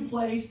into a new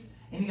place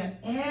and you got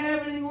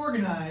everything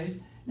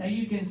organized, now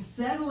you can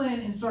settle in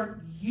and start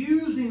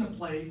using the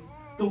place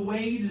the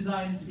way you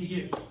designed it to be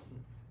used.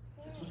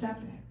 That's what's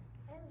happening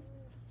here.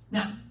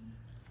 Now,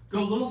 go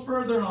a little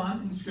further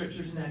on in the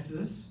scriptures in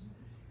Exodus,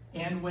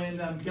 and when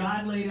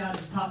God laid out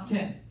his top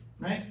 10,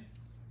 right?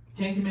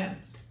 10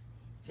 commandments.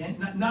 10,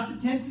 not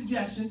the 10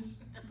 suggestions.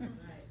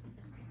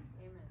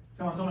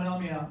 Come on, someone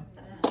help me out.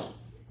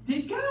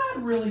 Did God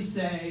really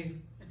say,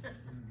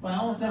 well, it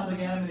almost sounds like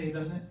Adam and Eve,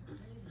 doesn't it?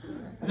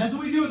 And that's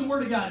what we do with the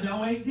Word of God,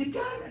 don't we? Did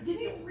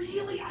he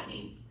really? I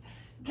mean,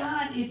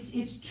 God,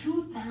 it's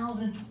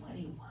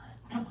 2021.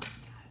 Come on, God.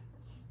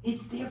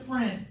 It's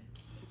different.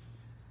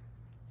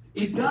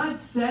 If God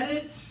said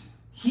it,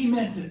 he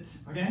meant it,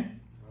 okay?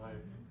 Right.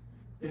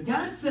 If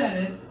God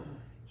said it,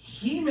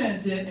 he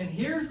meant it, and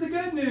here's the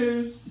good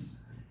news.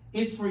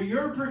 It's for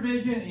your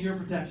provision and your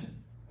protection.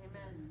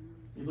 Amen.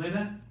 You believe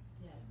that?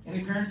 Yes.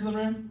 Any parents in the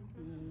room?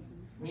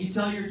 When you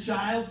tell your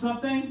child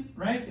something,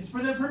 right? It's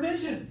for their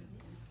provision.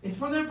 It's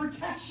for their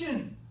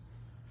protection.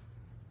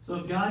 So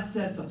if God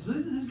said something, so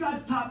this is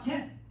God's top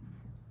 10.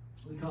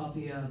 We call it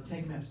the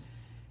 10 Commandments.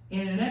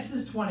 And in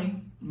Exodus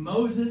 20,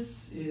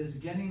 Moses is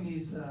getting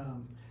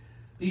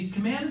these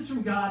commandments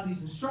from God,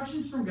 these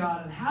instructions from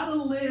God on how to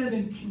live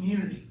in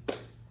community.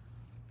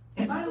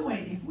 And by the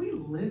way, if we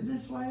live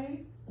this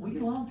way, we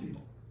get along with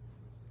people.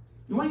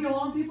 You want to get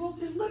along with people?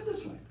 Just live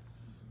this way.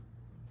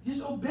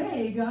 Just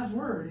obey God's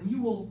word, and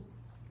you will.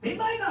 They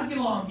might not get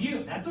along with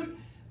you. That's what,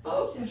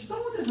 folks. If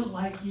someone doesn't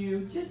like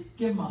you, just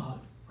give them a hug,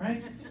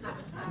 right?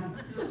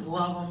 Just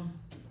love them.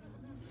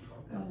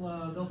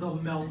 They'll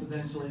melt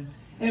eventually.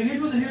 And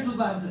here's what the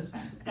Bible says.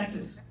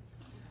 Exodus.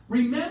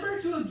 Remember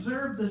to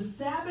observe the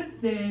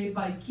Sabbath day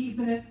by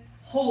keeping it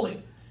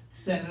holy,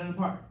 setting it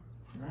apart.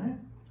 All right.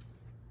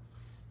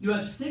 You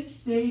have 6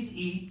 days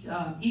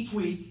each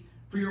week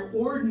for your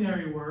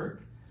ordinary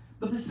work,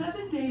 but the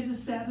 7th day is a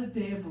Sabbath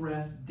day of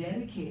rest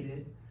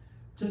dedicated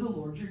to the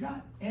Lord your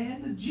God.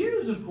 And the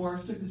Jews, of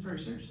course, took this very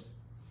seriously.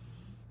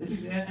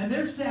 And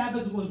their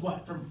Sabbath was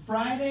what? From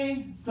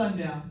Friday,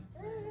 sundown,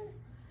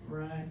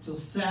 right, till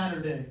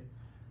Saturday.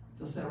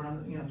 Till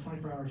around,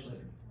 24 hours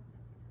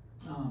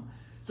later.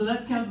 So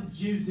that's kind of what the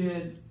Jews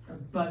did.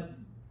 But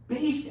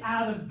based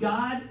out of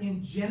God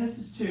in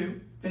Genesis 2,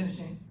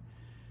 finishing,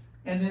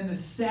 and then the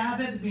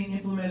Sabbath being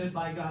implemented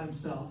by God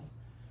himself,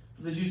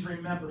 for the Jews to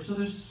remember. So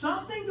there's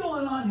something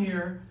going on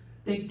here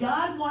that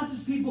God wants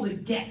his people to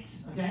get,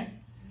 okay?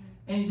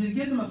 And he's going to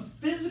give them a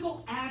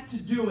physical act to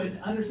do it,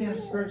 to understand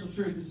a spiritual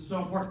truth. This is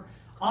so important.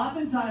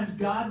 Oftentimes,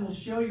 God will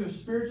show you a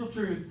spiritual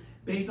truth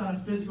based on a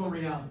physical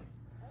reality.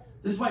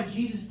 This is why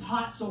Jesus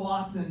taught so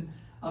often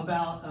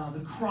about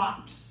the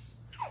crops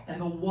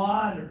and the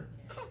water,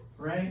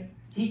 right?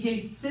 He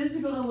gave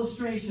physical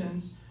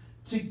illustrations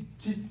to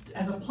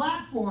as a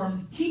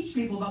platform to teach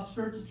people about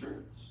spiritual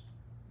truths.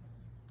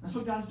 That's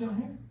what God's doing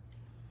here.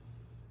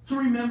 So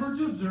remember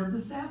to observe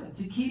the Sabbath,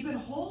 to keep it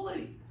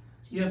holy.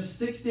 You have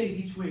 6 days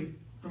each week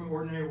from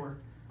ordinary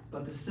work,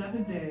 but the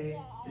seventh day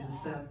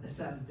is a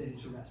Sabbath day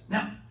to rest.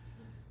 Now,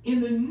 in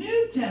the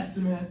New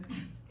Testament,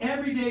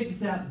 every day is a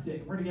Sabbath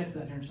day. We're going to get to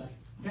that here in a second,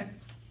 okay?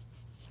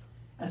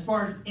 As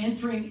far as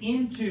entering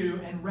into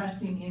and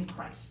resting in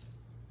Christ.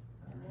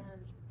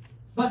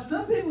 But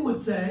some people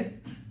would say,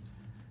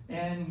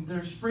 and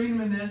there's freedom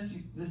in this,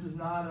 this is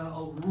not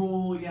a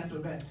rule you have to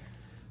obey.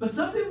 But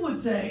some people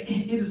would say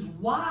it is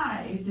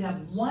wise to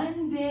have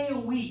 1 day a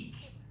week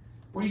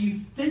where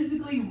you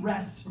physically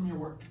rest from your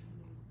work.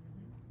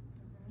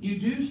 You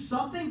do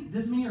something,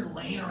 doesn't mean you're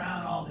laying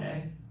around all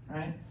day,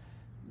 right?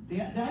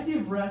 The idea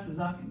of rest does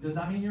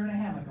not mean you're in a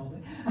hammock all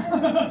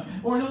day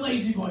or in a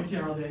lazy boy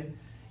chair all day.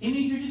 It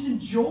means you're just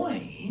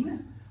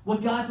enjoying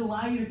what God's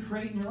allowed you to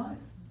create in your life.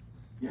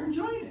 You're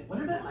enjoying it,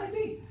 whatever that might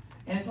be.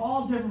 And it's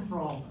all different for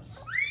all of us,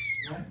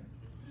 right?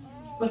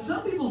 But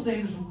some people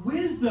say there's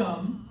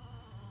wisdom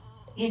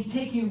in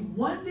taking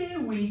 1 day a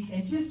week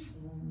and just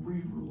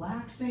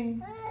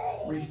relaxing,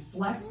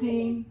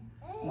 reflecting,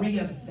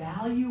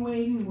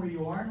 reevaluating where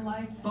you are in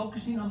life,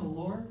 focusing on the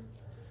Lord,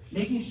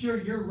 making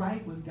sure you're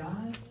right with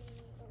God.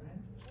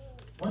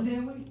 Right? 1 day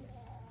a week.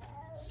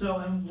 So,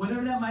 and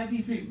whatever that might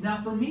be for you.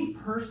 Now, for me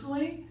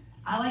personally,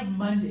 I like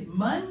Monday.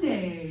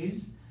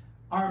 Mondays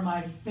are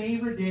my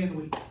favorite day of the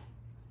week.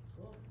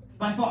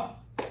 By far.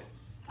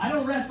 I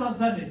don't rest on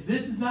Sundays.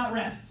 This is not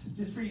rest.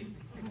 Just for you.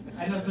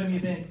 I know some of you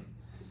think,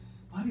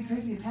 well, it'd be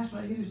crazy to pastor.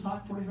 All you do is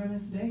talk 45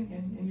 minutes a day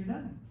and you're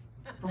done.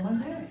 For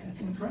 1 day.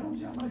 That's an incredible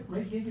job. What a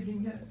great gig if you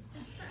can get it.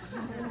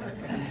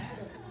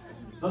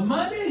 But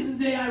Monday is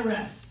the day I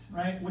rest,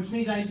 right? Which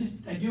means I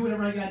do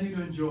whatever I got to do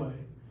to enjoy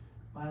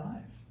my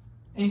life.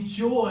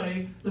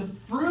 Enjoy the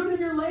fruit of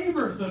your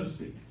labor, so to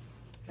speak.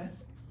 Okay?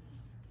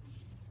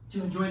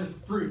 To enjoy the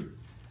fruit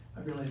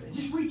of your labor. And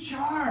just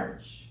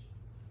recharge.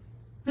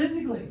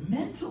 Physically,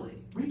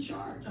 mentally,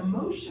 recharge.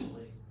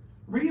 Emotionally.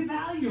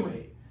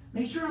 Reevaluate.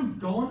 Make sure I'm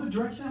going the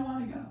direction I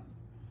want to go.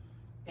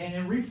 And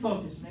then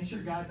refocus. Make sure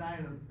God and I are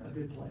in a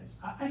good place.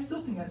 I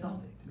still think that's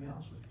healthy, to be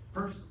honest with you.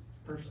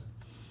 Person.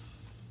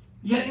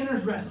 You got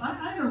enters rest.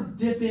 I'm going to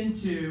dip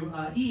into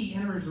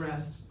enters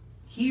rest.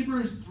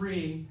 Hebrews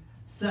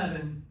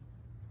 3:7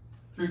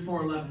 through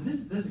 4:11.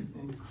 This is an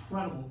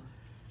incredible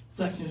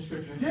section of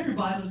Scripture. If you have your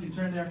Bibles, you can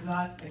turn there. If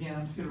not, again,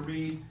 I'm just going to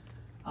read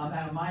out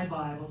of my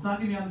Bible. It's not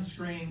going to be on the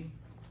screen.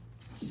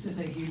 It's just going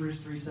to say Hebrews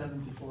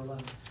 3:7 through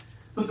 4:11.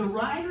 But the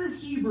writer of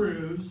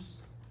Hebrews,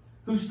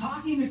 who's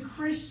talking to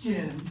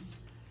Christians,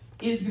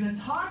 is going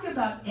to talk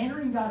about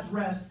entering God's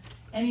rest,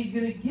 and he's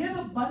going to give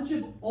a bunch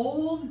of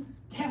Old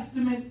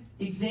Testament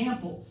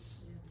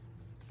examples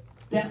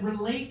that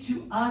relate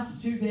to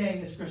us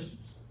today as Christians.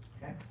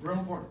 Okay? Real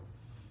important.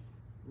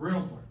 Real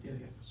important. You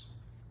gotta get this.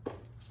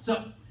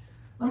 So,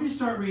 let me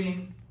start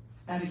reading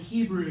out of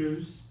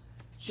Hebrews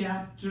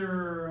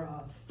chapter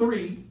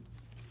 3,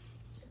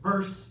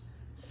 verse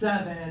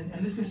 7.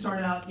 And this is going to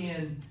start out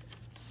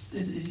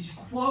he's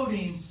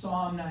quoting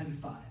Psalm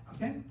 95.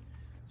 Okay?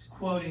 He's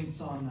quoting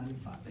Psalm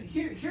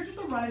 95. Here's what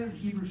the writer of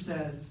Hebrews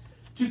says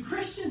to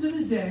Christians of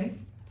his day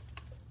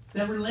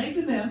that relate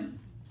to them,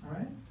 all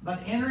right, about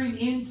entering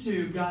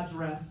into God's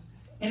rest,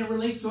 and it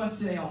relates to us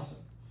today also.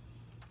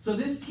 So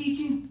this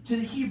teaching to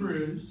the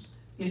Hebrews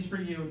is for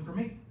you and for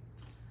me.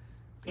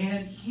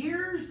 And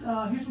here's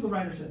what the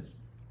writer says.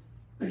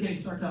 Again, he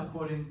starts out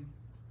quoting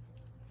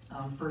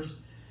first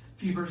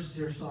few verses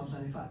here of Psalm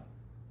 95.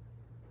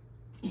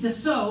 He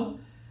says, so,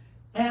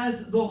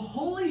 as the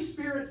Holy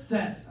Spirit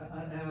says,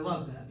 and I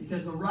love that,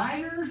 because the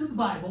writers of the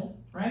Bible,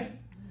 right,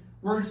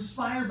 were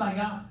inspired by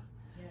God.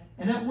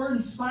 And that word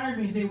inspired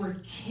means they were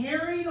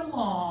carried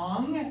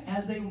along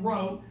as they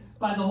wrote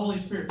by the Holy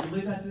Spirit. Do you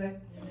believe that today?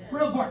 Yeah.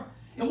 Real important.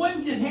 It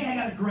wasn't just, hey, I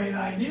got a great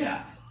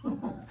idea. I'm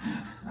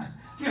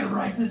going to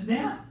write this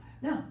down.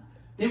 No.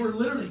 They were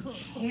literally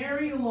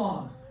carried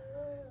along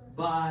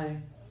by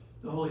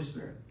the Holy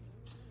Spirit.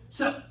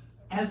 So,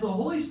 as the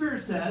Holy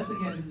Spirit says,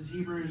 again, this is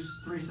Hebrews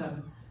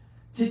 3:7,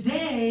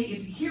 today,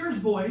 if you hear his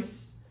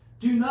voice,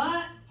 do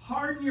not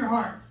harden your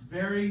hearts.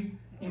 Very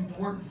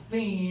important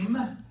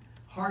theme.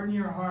 harden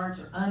your hearts,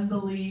 or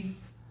unbelief,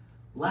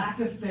 lack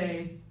of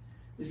faith.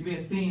 There's going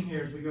to be a theme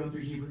here as we go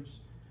through Hebrews.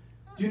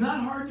 Do not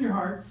harden your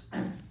hearts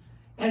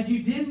as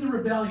you did in the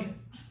rebellion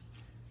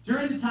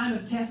during the time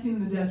of testing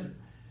in the desert.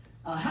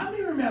 How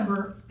many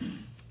remember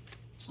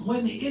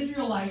when the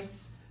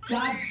Israelites,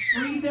 God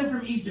freed them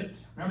from Egypt?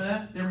 Remember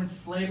that? They were in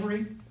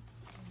slavery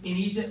in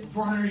Egypt for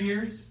 400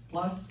 years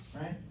plus,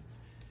 right?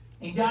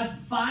 And God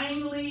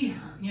finally,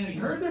 He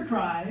heard their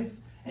cries,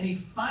 and He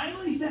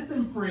finally set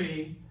them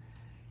free.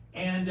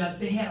 And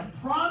they had a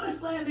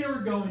promised land they were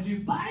going to.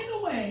 By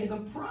the way, the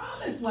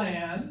promised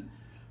land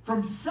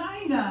from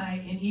Sinai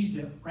in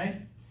Egypt,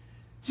 right,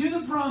 to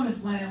the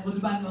promised land was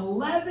about an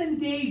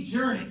 11-day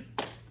journey.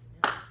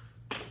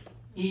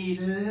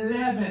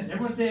 11.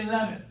 Everyone say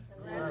 11.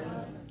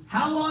 11.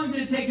 How long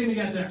did it take them to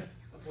get there?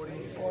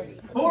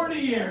 40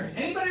 years.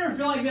 Anybody ever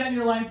feel like that in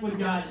your life with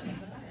God?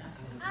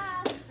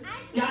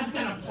 God's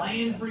got a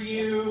plan for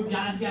you.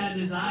 God's got a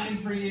design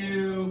for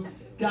you.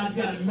 God's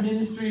got a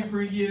ministry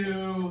for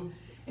you.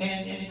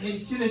 And it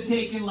should have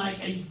taken like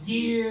a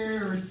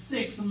year or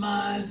 6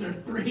 months or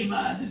 3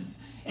 months.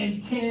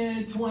 And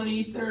 10,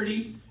 20,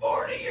 30,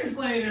 40 years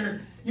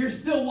later, you're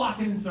still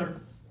walking in circles.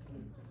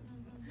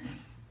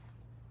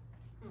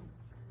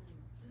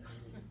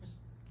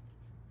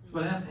 That's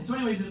what happened. So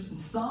anyways, in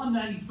Psalm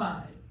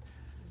 95,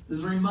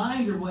 there's a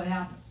reminder of what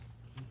happened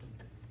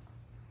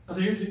of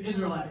the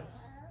Israelites.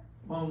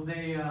 When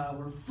they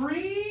were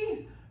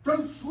free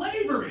from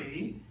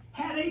slavery,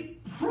 had a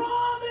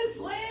promised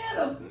land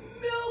of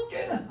milk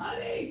and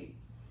honey.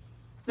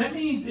 That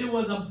means it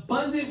was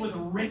abundant with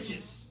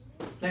riches.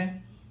 Okay?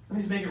 Let me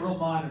just make it real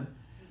modern.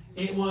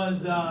 It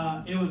was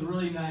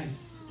really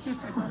nice.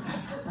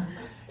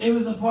 It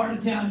was a part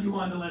of town you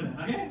wanted to live in.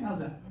 Okay? How's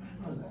that?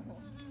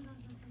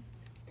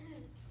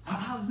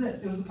 How's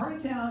this? It was a part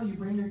of town you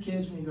bring your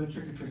kids when you go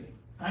trick-or-treating.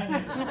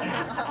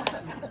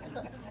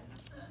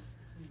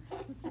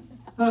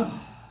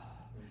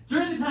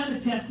 During the time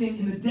of testing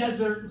in the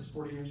desert, it was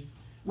 40 years,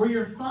 where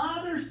your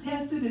fathers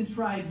tested and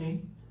tried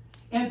me,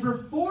 and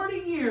for 40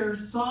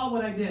 years saw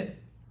what I did.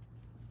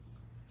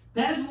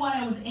 That is why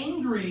I was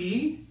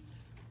angry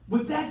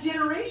with that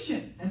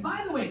generation. And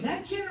by the way,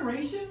 that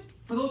generation,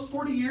 for those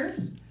 40 years,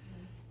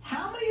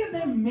 how many of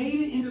them made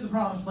it into the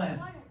promised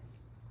land?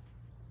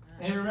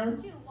 Anybody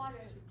remember?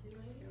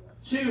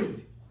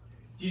 2.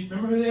 Do you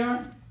remember who they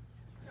are?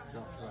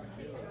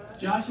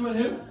 Joshua and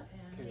who?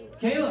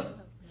 Caleb.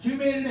 2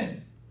 made it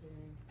in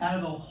out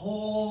of the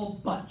whole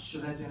bunch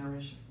of that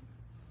generation.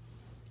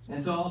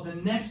 And so the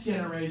next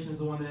generation is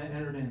the one that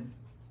entered in.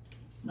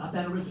 Not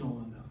that original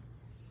one, though.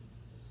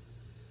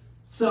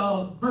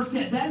 So, verse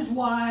 10, that is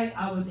why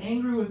I was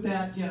angry with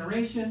that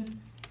generation.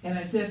 And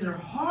I said their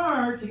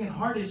hearts, again,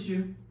 heart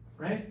issue,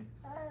 right?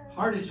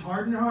 Heart issue,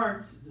 harden their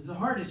hearts. This is a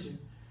heart issue.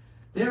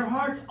 Their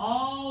hearts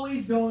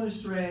always going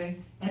astray,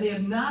 and they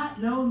have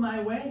not known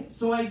my way.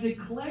 So I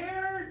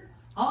declared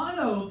on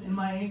oath in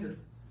my anger,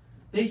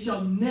 they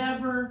shall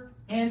never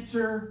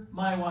enter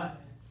my what?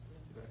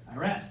 My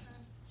rest.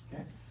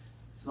 Okay?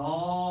 It's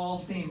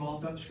all theme all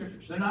throughout the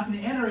scriptures. They're not going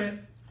to enter it.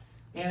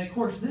 And of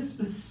course, this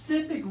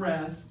specific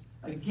rest,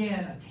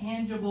 again, a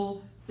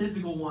tangible,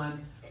 physical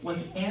one, was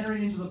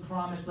entering into the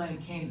promised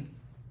land Canaan.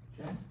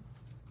 Okay?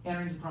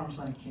 Entering into the promised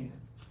land Canaan.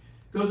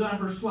 Goes on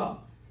in verse 12.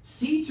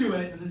 See to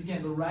it, and this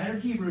again, the writer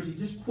of Hebrews, he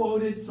just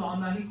quoted Psalm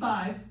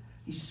 95.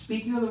 He's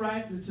speaking to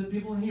the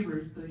people in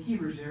Hebrews, the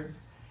Hebrews here.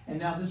 And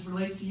now this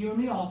relates to you and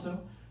me also.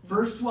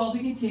 Verse 12,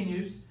 he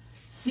continues.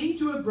 See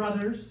to it,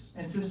 brothers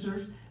and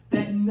sisters,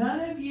 that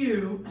none of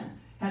you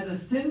has a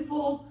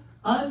sinful,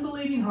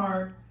 unbelieving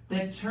heart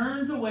that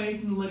turns away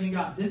from the living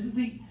God. This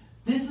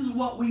is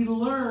what we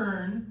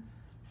learn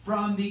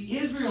from the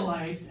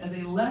Israelites as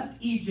they left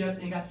Egypt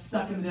and got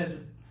stuck in the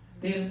desert.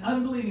 They had an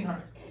unbelieving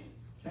heart.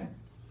 Okay?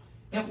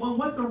 And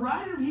what the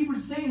writer of Hebrews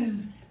is saying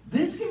is,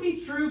 this can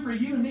be true for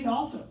you and me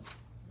also.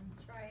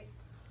 That's right.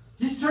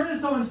 Just turn to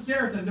someone and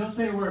stare at them. Don't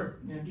say a word.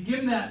 You give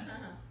them that.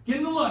 Give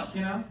them the look,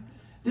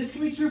 This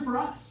can be true for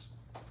us.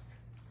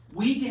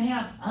 We can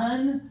have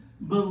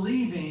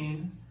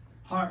unbelieving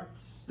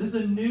hearts. This is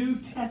a New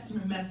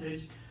Testament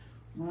message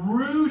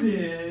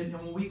rooted in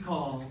what we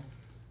call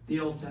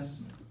the Old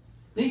Testament.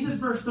 Then he says,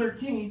 verse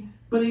 13,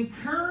 but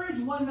encourage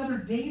one another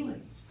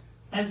daily,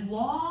 as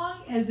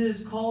long as it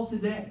is called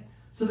today,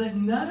 so that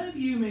none of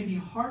you may be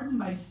hardened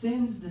by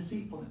sin's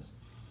deceitfulness.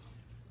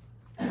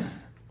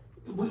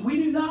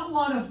 We do not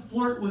want to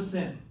flirt with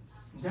sin.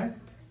 Okay?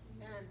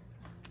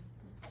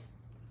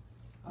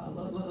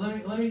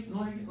 Let me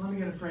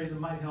get a phrase that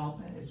might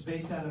help. It's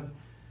based out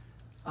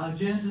of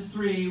Genesis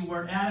 3,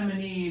 where Adam and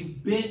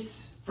Eve bit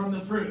from the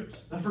fruit,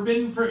 the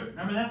forbidden fruit.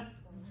 Remember that?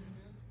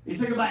 They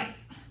took a bite.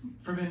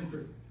 Forbidden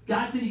fruit.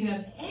 God said you can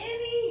have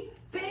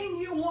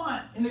anything you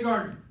want in the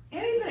garden.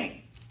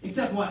 Anything.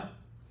 Except what?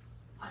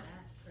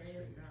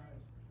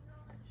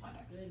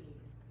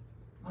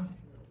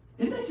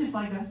 Isn't that just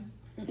like us?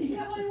 Hey, you can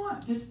have all you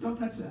want. Just don't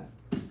touch that.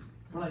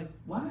 We're like,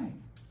 why?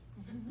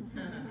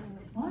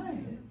 Why?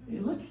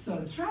 It looks so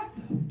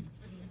attractive.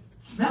 It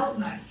smells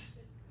nice.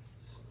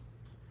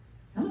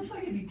 It looks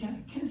like it'd be kind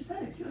of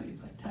kinesthetic too. I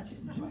could like touch it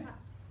and enjoy it.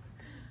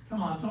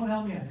 Come on, someone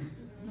help me out.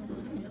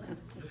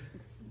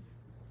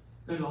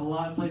 There's a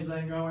lot of places I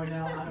can go right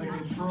now. I'm going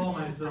to control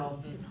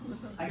myself.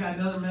 I got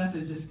another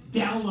message just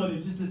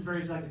downloaded just this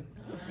very second.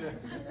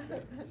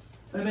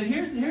 But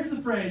here's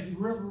the phrase,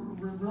 real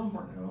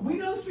important. We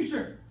know this to be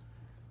true.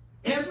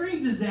 Every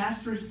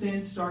disastrous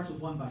sin starts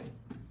with one bite.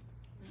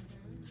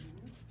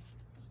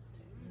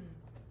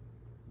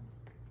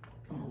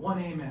 Come on, one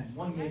amen.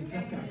 One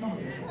amen.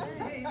 Someone give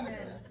Amen.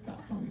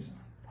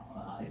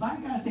 If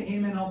I gotta say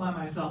amen all by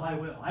myself, I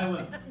will.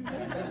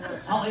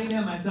 I'll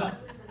amen myself.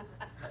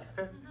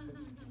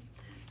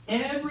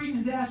 Every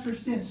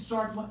disastrous sin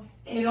starts with,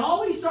 it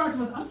always starts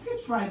with, I'm just gonna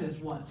try this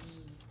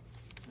once.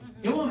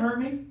 It won't hurt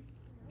me.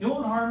 It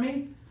won't harm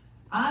me.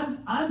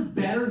 I'm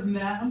better than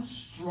that. I'm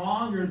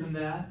stronger than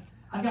that.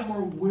 I've got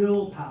more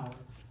willpower.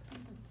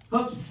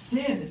 Folks,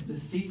 sin is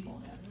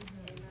deceitful, man.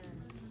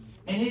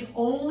 And it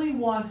only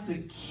wants to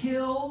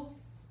kill,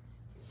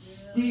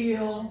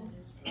 steal,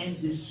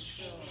 and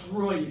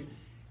destroy you.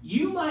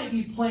 You might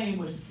be playing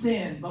with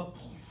sin, but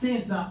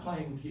sin's not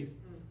playing with you.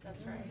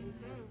 That's right.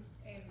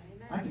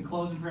 I can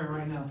close in prayer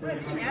right now.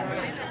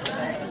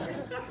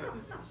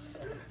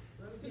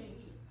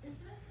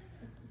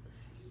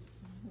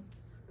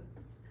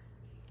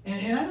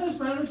 And I know it's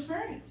my own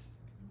experience.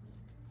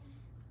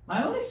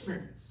 My own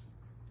experience.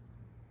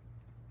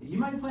 You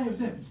might be playing with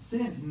sin, but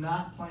sin's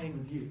not playing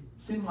with you.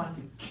 Sin wants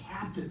to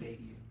captivate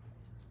you.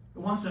 It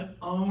wants to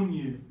own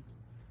you.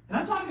 And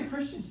I'm talking to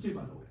Christians too,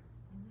 by the way.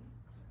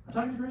 I'm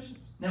talking to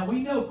Christians. Now,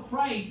 we know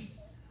Christ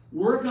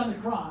worked on the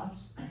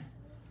cross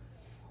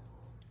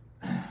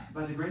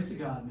by the grace of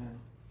God, man,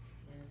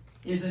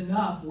 is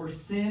enough where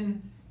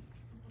sin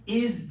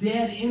is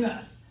dead in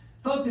us.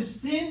 Folks, if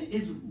sin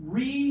is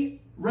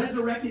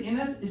resurrected in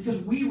us, it's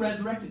because we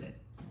resurrected it.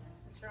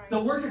 That's right.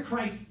 The work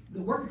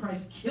of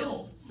Christ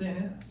killed sin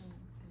in us.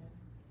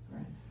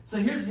 Right? So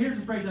here's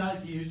the phrase I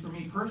like to use for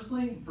me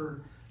personally, and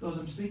for those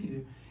I'm speaking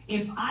to.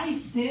 If I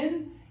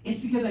sin, it's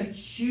because I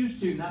choose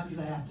to, not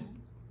because I have to.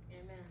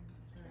 Amen.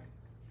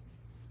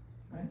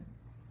 Right?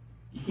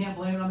 You can't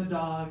blame it on the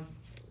dog.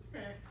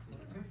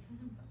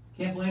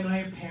 Can't blame it on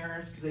your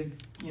parents because they,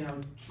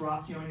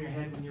 dropped you on your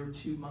head when you were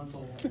 2 months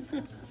old.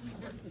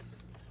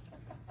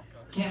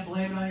 Can't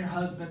blame it on your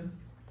husband.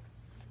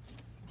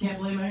 Can't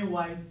blame it on your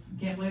wife.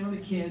 Can't blame it on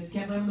the kids.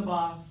 Can't blame it on the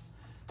boss.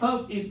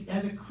 Folks,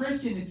 as a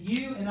Christian, if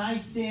you and I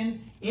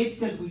sin, it's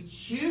because we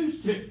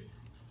choose to.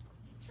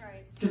 That's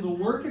right. Because the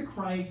work of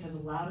Christ has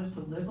allowed us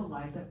to live a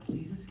life that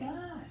pleases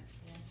God.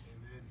 Yes.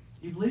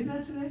 Do you believe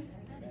that today?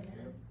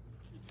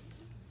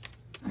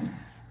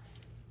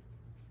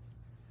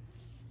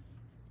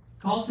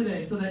 Call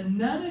today so that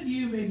none of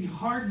you may be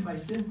hardened by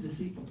sin's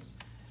deceitfulness.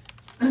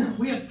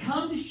 We have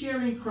come to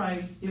share in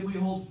Christ if we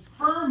hold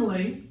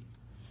firmly.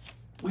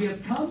 We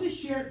have come to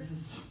share. This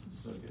is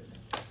so good.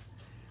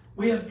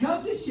 We have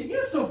come to share.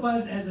 It's so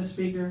fun as a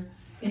speaker.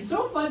 It's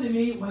so fun to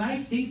me when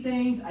I see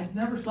things I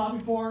never saw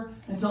before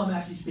until I'm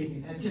actually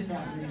speaking. And it just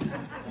happened to me.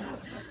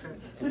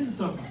 This is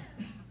so fun.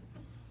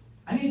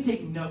 I need to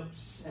take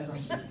notes as I'm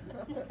speaking.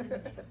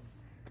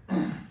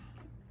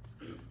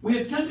 We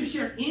have come to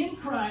share in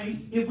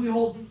Christ if we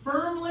hold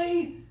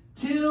firmly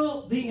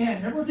till the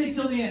end. Everyone say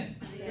till the end.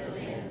 Till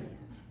the end.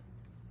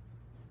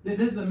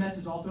 This is a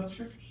message all throughout the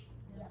scriptures.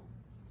 Yeah.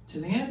 To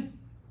the end.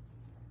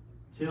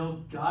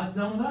 Till God's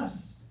done with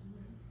us.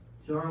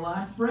 Till our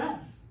last breath.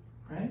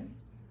 Right?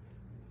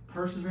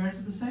 Perseverance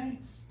of the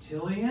saints.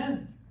 Till the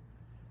end.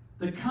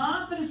 The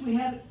confidence we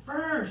had at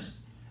first.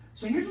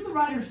 So here's what the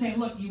writer is saying.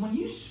 Look, when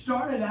you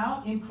started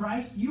out in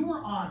Christ, you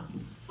were on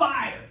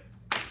fire.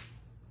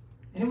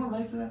 Anyone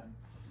relate to that?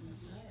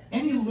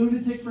 Any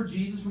lunatics for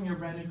Jesus when you're a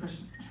brand new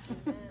Christian?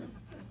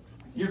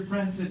 Your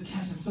friend said,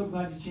 gosh, I'm so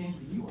glad you changed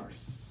me. You are a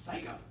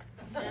psycho.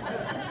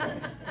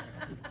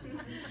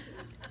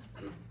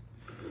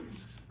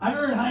 I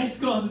remember in high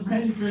school, I was a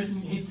brand new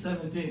Christian, age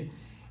 17.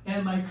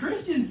 And my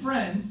Christian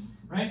friends,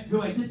 right,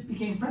 who I just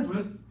became friends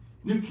with,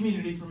 new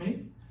community for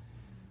me,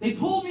 they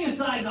pulled me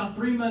aside about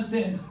 3 months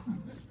in.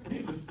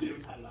 It was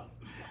stupid, I don't know.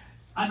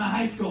 I'm in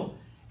high school.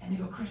 And they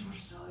go, Chris, we're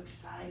so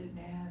excited,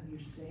 man. You're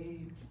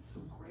saved. It's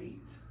so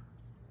great.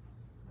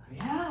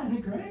 Yeah, isn't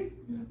it great?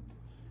 Yeah.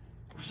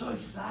 We're so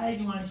excited.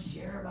 You want to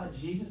share about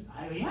Jesus?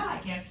 I go, yeah, I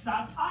can't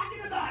stop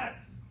talking about it.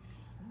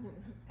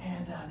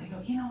 And they go,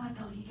 you know what,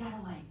 though? You got to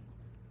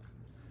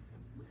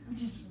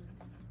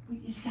we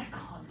just got to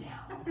calm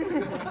down.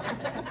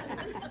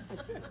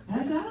 And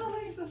I said, I don't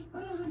think so.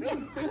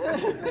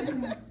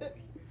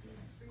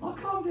 I'll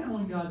calm down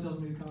when God tells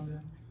me to calm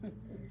down.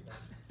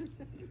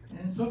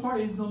 And so far,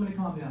 he hasn't told me to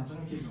calm down, so I'm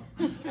going to keep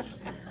going.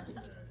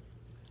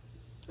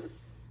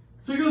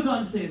 So he goes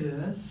on to say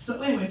this.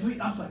 So anyway,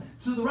 I'm sorry.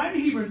 So the writer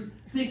of Hebrews,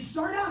 they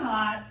start out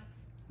hot,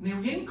 and they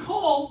were getting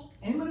cold.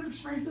 Anyone have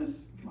experienced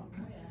this? Come on.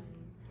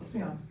 Let's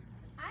be honest.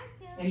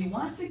 And he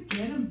wants to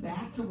get them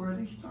back to where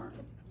they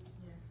started.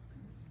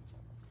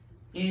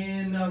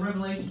 In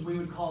Revelations, we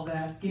would call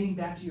that getting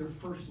back to your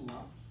first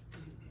love.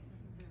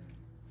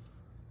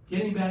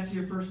 Getting back to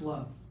your first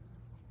love.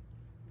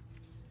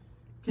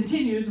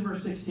 continues in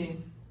verse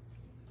 16.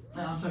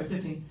 I'm sorry,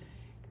 15.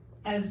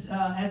 As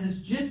has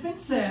just been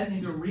said, and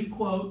he's going to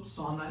re-quote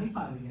Psalm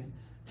 95 again.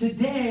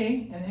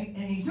 Today,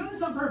 and he's doing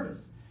this on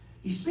purpose.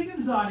 He's speaking to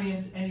his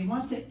audience, and he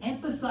wants to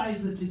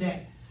emphasize the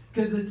today.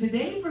 Because the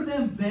today for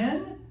them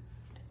then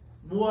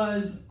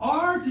was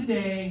our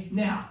today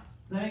now.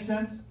 Does that make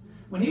sense?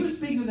 When he was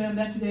speaking to them,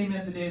 that today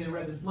meant the day they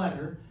read this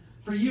letter.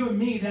 For you and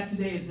me, that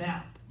today is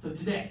now. So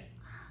today.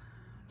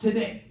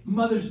 Today.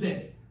 Mother's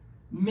Day.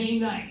 May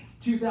 9th,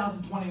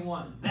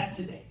 2021. That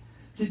today.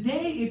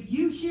 Today, if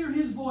you hear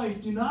his voice,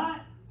 do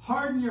not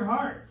harden your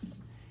hearts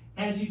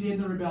as you did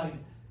in the rebellion.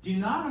 Do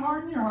not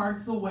harden your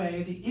hearts the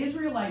way the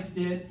Israelites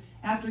did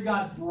after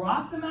God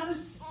brought them out of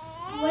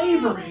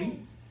slavery.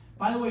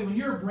 By the way, when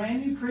you're a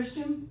brand new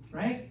Christian,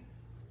 right?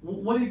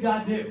 What did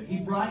God do? He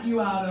brought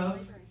you out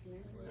of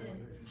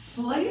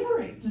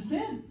slavery to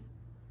sin.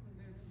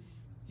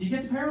 Do you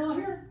get the parallel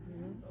here?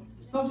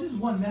 Folks, this is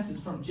one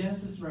message from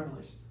Genesis to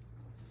Revelation.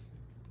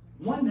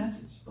 One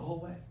message the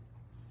whole way.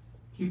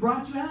 He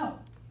brought you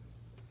out.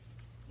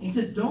 He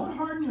says, don't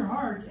harden your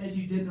hearts as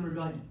you did in the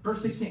rebellion.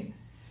 Verse 16.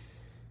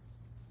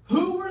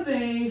 Who were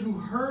they who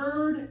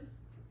heard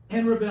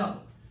and rebelled?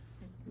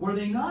 Were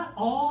they not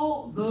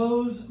all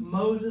those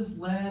Moses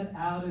led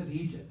out of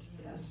Egypt?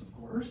 Yes, of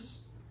course.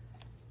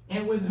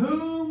 And with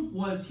whom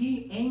was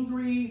he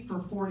angry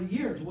for 40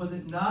 years? Was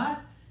it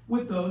not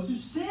with those who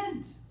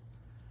sinned,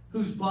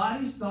 whose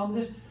bodies fell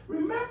into this?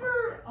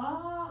 Remember,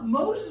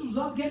 Moses was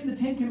up getting the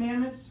 10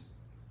 Commandments.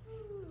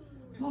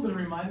 A little bit of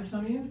a reminder for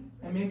some of you,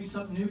 and maybe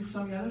something new for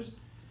some of the others.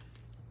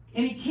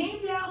 And he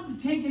came down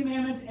with the 10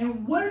 Commandments,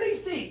 and what did he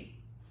see?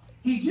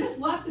 He just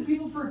left the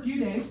people for a few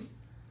days.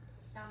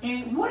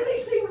 And what did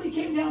he see when he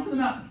came down from the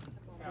mountain?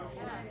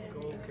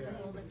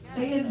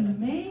 They had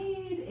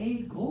made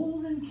a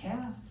golden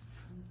calf,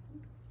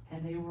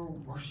 and they were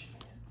worshiping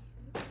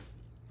it.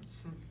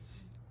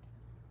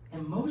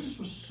 And Moses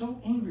was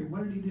so angry,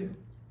 what did he do?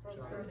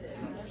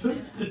 Took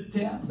the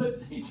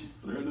tablet, he just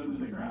threw them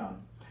to the ground.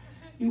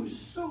 He was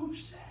so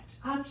upset.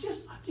 I've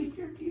just left you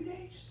for a few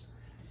days.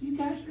 So you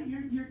guys,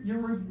 you're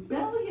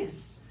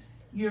rebellious.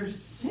 You're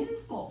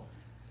sinful.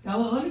 Now,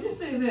 let me just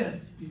say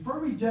this before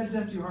we judge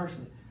them too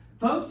harshly.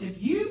 Folks, if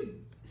you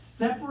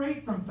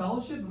separate from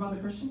fellowship of other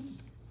Christians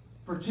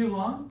for too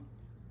long,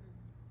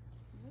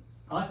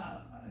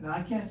 now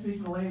I can't speak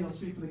for the lady, I'll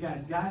speak for the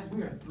guys. Guys,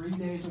 we are 3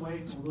 days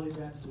away from a really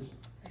bad decision.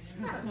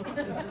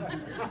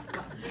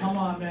 Come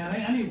on,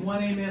 man. I need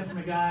one amen from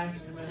a guy,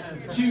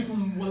 two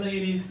from the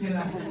ladies, you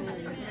know.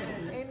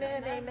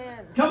 Amen,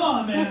 amen. Come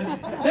on, man.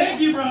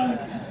 Thank you,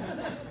 brother.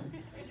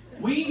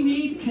 We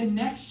need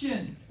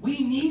connection. We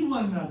need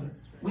one another.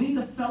 We need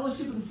the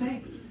fellowship of the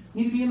saints.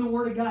 We need to be in the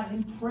Word of God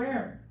in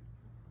prayer.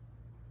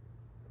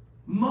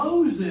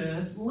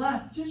 Moses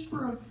left just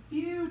for a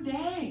few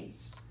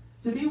days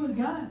to be with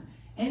God.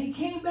 And he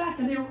came back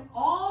and they were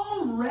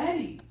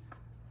already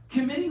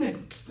committing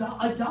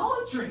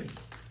idolatry.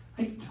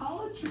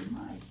 Idolatry,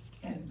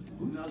 and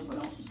who knows what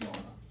else was going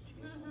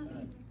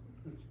on.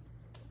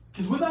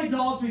 Because with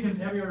idolatry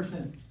comes every other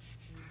sin.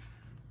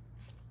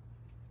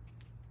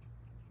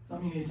 Some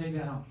of you need to take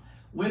that home.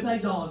 With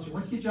idolatry,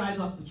 once you get your eyes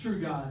off the true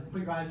God and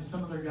put your eyes on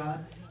some other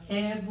God,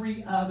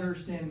 every other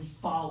sin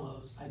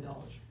follows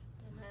idolatry.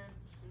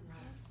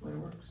 That's the way it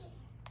works.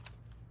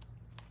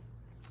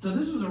 So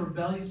this was a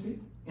rebellious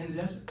people in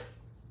the desert.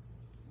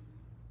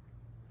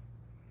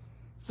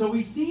 So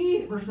we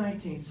see, verse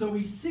 19, so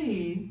we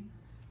see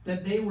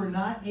that they were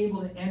not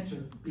able to enter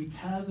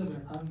because of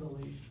their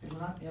unbelief. They were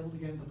not able to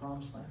get into the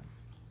promised land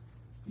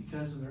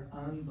because of their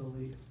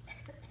unbelief.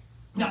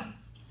 Now,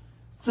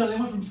 so they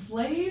went from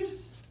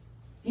slaves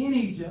in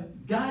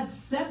Egypt. God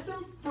set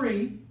them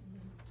free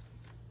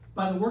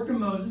by the work of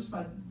Moses,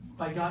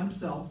 by God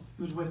himself,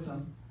 who was with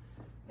them.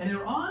 And they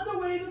were on the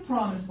way to the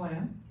promised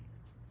land.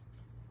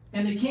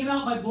 And they came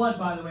out by blood,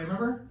 by the way.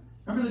 Remember?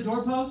 Remember the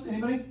doorpost?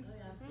 Anybody?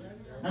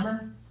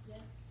 Remember?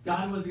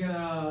 God was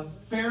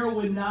Pharaoh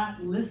would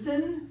not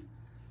listen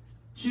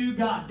to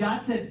God.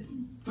 God said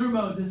through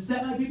Moses,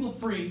 set my people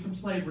free from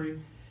slavery.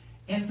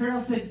 And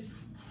Pharaoh said,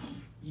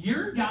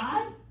 you're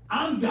God?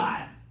 I'm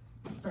God.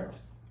 That's what Pharaoh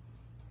said.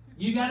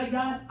 You got a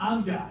God?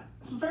 I'm God.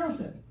 That's what Pharaoh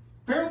said.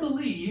 Pharaoh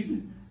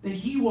believed that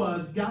he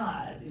was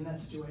God in that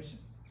situation.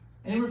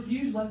 And he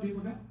refused to let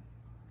people go.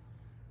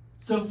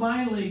 So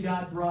finally,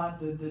 God brought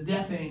the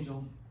death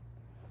angel.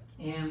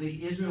 And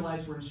the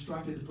Israelites were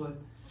instructed to put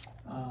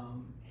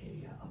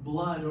a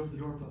blood over the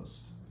doorpost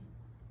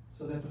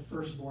so that the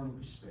firstborn would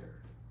be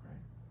spared. Right?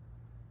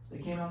 So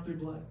they came out through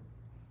blood.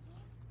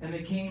 And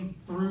they came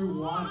through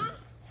water.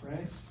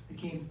 Right? They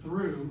came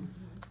through.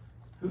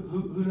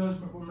 Who knows?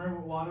 Remember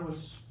what water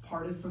was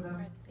parted for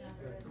them?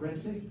 The Red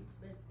Sea.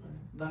 Right?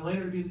 Then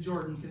later to be the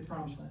Jordan, get the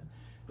promised land.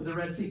 But the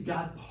Red Sea,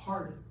 God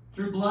parted.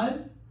 Through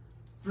blood,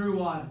 through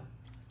water.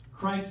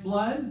 Christ's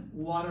blood,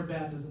 water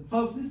baptism.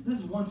 Folks, this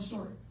is one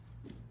story.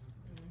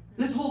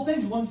 This whole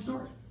thing's one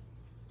story.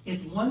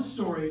 It's one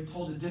story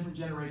told to different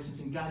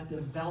generations, and God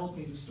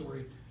developing the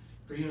story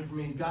for you and for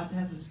me. And God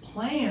has this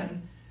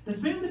plan that's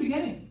been in the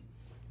beginning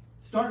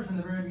Started from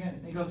the very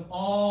beginning. It goes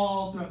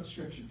all throughout the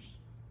scriptures.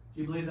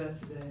 Do you believe that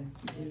today?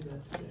 Do you believe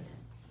that today?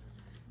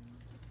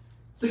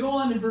 So go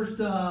on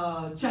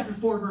in chapter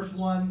 4, verse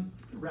 1.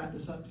 Wrap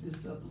this up,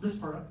 this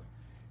part up.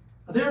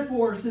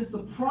 Therefore, since the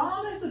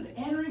promise of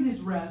entering his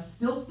rest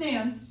still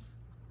stands,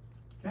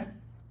 okay?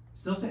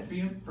 Still stands for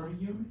you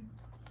and me.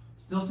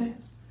 Still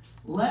stands.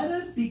 Let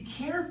us be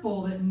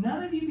careful that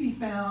none of you be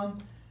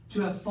found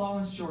to have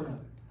fallen short of it.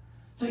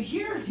 So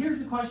here's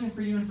the question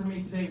for you and for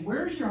me today.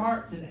 Where's your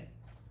heart today?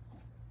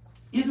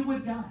 Is it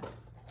with God?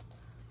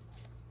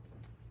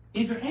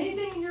 Is there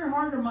anything in your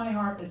heart or my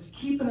heart that's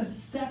keeping us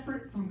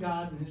separate from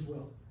God and his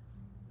will?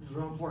 This is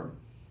real important.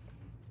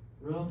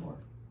 Real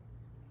important.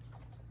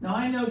 Now,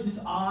 I know just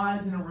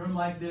odds in a room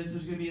like this,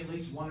 there's going to be at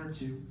least one or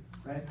two,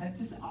 right?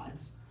 Just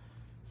odds.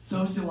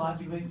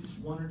 Sociologically, just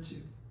one or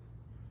two.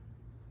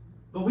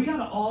 But we got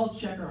to all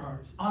check our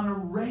hearts on a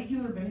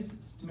regular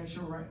basis to make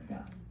sure we're right with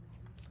God.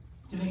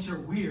 To make sure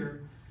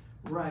we're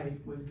right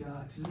with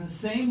God. Because in the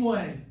same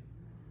way,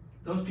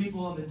 those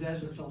people in the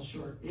desert fell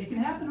short. It can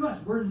happen to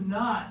us. We're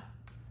not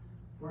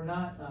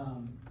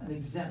an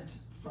exempt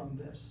from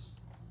this.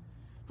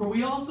 For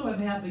we also have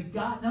had the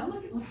God. Now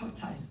look how it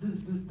ties.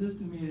 This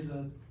to me is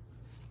a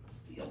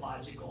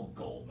theological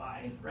gold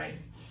mine, right?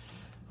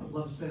 I'd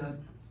love to spend a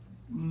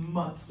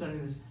month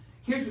studying this.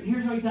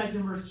 Here's how he ties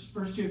in verse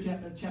 2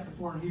 of chapter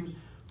 4 in Hebrews.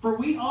 For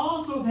we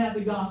also have had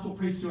the gospel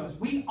preached to us.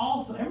 We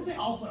also. Everyone say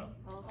also.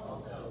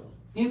 Also.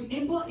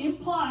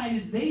 Implied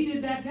is they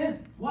did back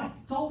then. Why?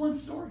 It's all one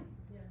story.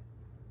 Yes.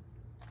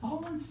 It's all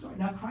one story.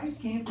 Now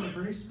Christ came for a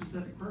very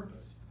specific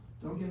purpose.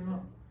 Don't get me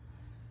wrong.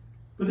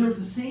 But there was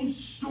the same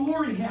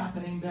story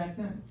happening back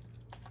then.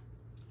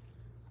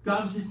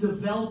 God was just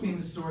developing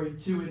the story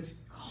to its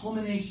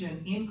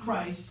culmination in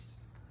Christ,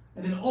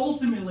 and then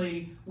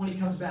ultimately when he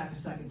comes back a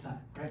second time,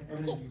 right?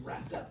 Everything's going to be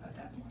wrapped up at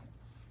that point.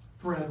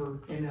 Forever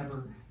and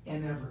ever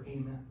and ever.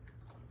 Amen.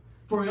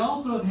 For we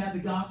also have had the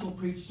gospel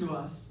preached to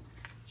us,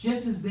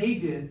 just as they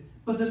did,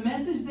 but the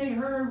message they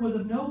heard was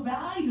of no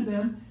value to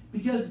them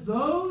because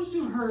those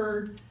who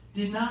heard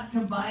did not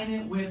combine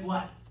it with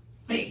what?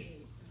 Faith.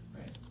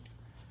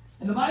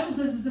 And the Bible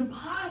says it's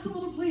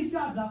impossible to please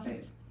God without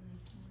faith.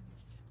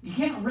 You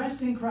can't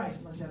rest in Christ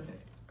unless you have faith.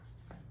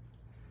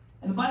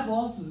 And the Bible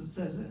also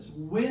says this,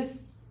 with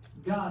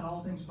God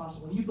all things are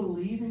possible. When you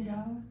believe in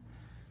God,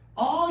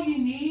 all you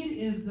need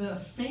is the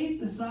faith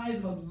the size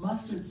of a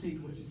mustard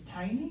seed, which is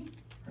tiny,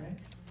 right?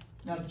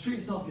 Now the tree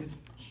itself is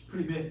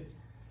pretty big,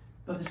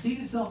 but the seed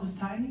itself is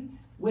tiny.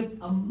 With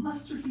a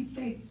mustard seed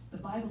faith, the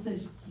Bible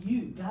says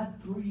God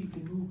through you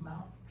can move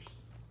mountains.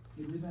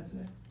 Do you believe that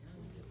today?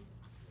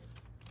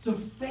 So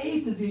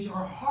faith is the issue.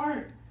 Our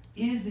heart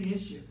is the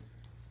issue.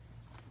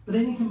 But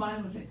they didn't combine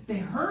it with faith. They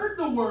heard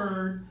the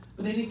word,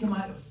 but they didn't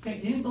combine it with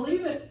faith. They didn't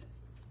believe it.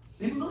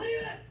 They didn't believe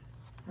it.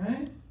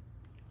 Right?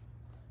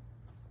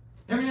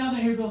 Every now and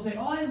then I hear people say,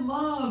 I don't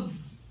know,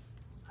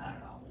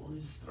 we'll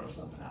just throw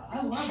something out.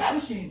 I love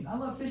fishing. I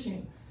love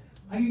fishing.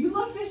 I go, you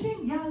love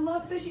fishing? Yeah, I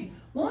love fishing.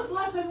 When was the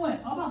last time you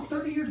went? About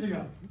 30 years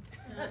ago.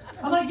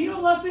 I'm like, you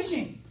don't love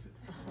fishing.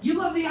 You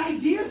love the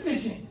idea of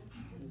fishing.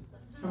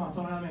 Come on,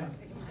 someone help me out.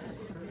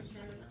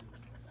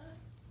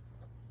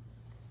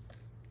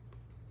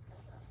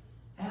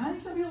 And I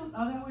think some people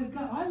are that way with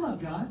God. I love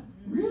God.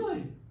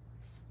 Really?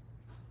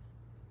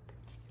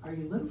 Are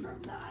you living for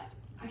him? No,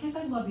 I guess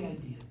I love the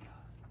idea of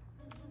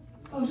God.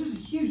 Oh, there's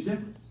just a huge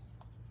difference.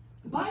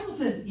 The Bible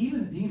says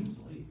even the demons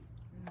believe.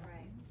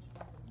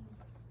 Right.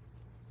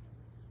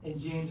 And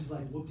James is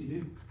like,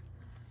 whoop-de-doo.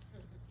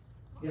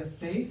 You have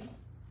faith?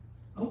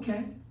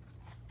 Okay.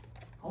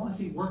 I want to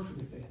see work for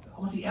your faith. I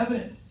want to see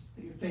evidence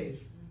that your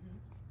faith.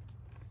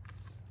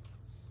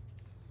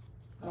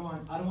 I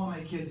don't want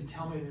my kids to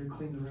tell me they're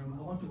clean the room.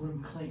 I want the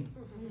room clean.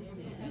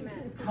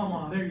 Amen. Come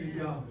on, there you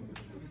go.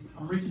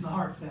 I'm reaching the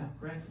hearts now,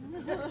 right?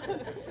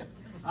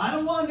 I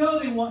don't want to know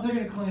they're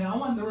going to clean. I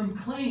want the room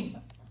clean.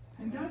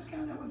 And God's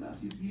kind of that with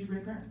us. He's a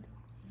great parent.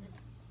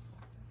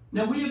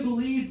 Now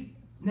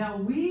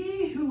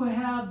we who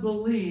have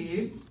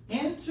believed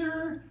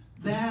enter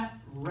that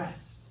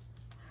rest.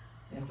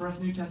 And for us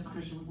New Testament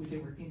Christians, we say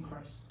we're in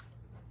Christ.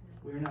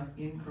 We are not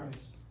in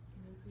Christ.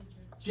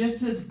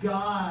 Just as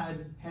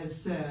God has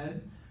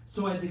said,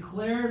 so I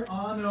declared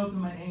on oath in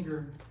my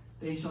anger,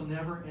 they shall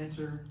never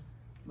enter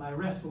my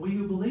rest. But we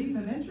who believe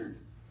have entered.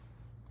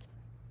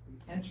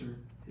 We entered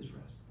his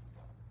rest.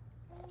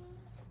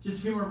 Just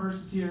a few more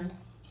verses here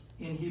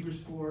in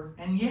Hebrews 4.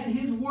 And yet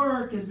his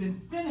work has been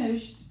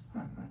finished.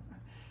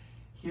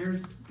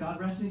 Here's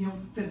God resting again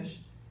with the finish.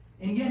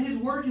 And yet his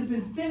work has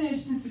been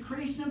finished since the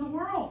creation of the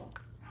world.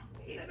 Now,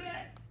 wait a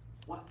minute.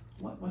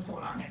 What's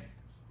going on here?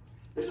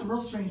 There's a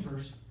real strange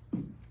verse.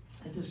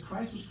 It says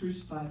Christ was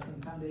crucified from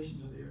the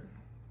foundations of the earth.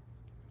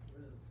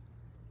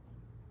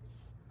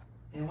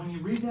 And when you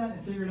read that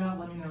and figure it out,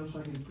 let me know so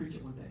I can preach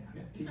it one day. I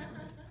got to teach it one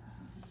day.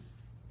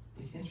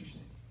 It's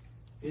interesting.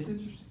 It's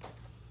interesting.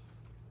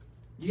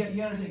 You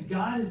understand,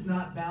 God is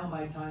not bound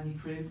by time. He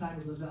created time.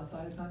 He lives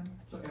outside of time.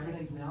 So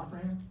everything's now for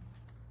him.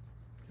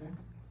 Okay?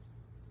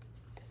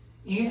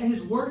 And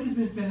his work has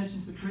been finished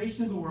since the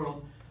creation of the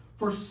world.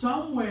 For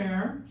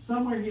somewhere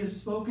he has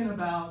spoken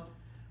about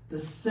the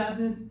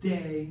seventh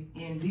day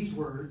in these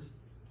words.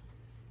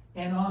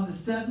 And on the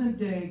seventh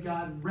day,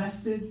 God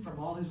rested from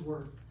all his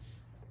work.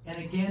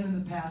 And again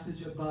in the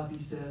passage above, he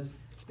says,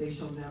 they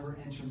shall never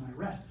enter my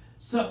rest.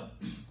 So,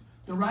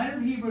 the writer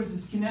of Hebrews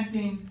is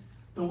connecting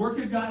the work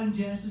of God in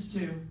Genesis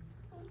 2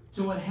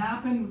 to what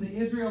happened with the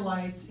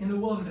Israelites in the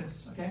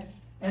wilderness, okay?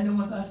 And then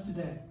with us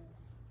today.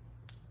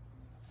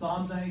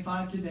 Psalms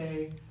 95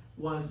 today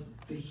was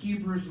the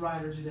Hebrews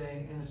writer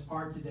today, and it's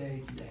our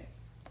today.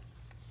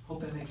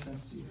 Hope that makes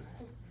sense to you.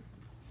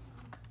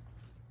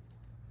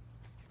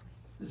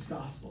 This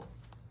gospel,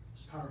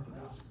 this powerful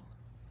gospel.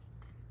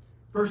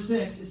 Verse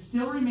 6, it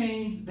still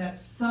remains that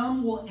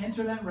some will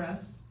enter that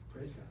rest,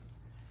 praise God,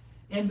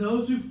 and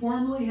those who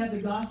formerly had the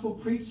gospel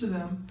preached to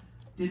them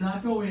did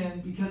not go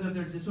in because of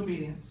their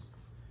disobedience.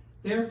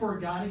 Therefore,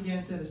 God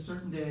again set a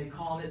certain day,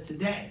 calling it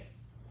today,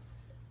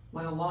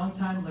 when a long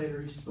time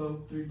later he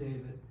spoke through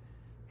David,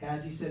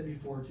 as he said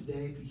before,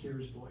 today if you hear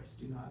his voice,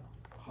 do not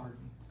harden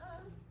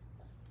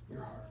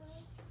your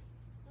hearts.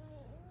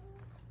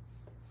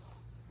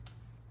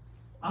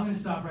 I'm going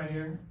to stop right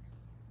here.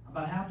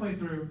 About halfway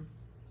through.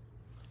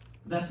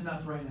 That's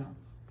enough right now.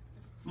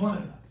 More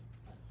than enough.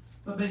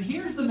 But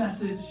here's the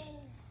message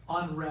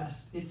on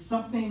rest. It's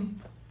something,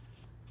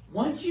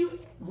 once you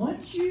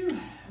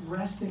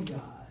rest in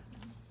God,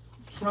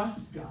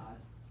 trust God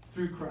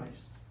through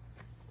Christ,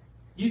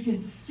 you can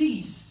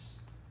cease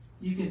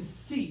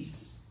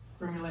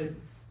from your labor.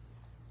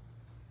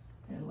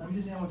 And let me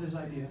just end with this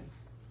idea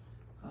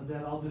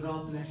that I'll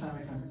develop the next time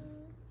I come here.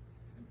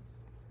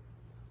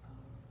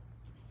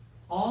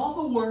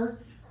 All the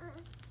work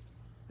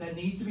that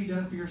needs to be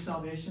done for your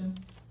salvation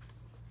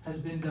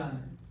has been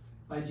done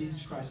by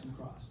Jesus Christ on the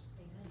cross.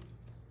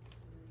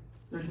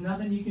 There's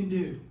nothing you can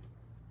do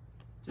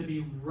to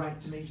be right,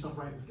 to make yourself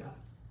right with God.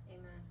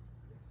 Amen.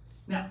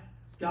 Now,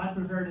 God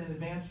prepared in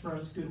advance for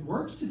us good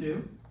works to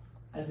do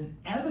as an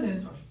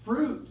evidence of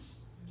fruits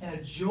and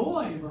a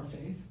joy of our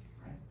faith.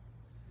 Right?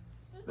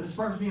 But as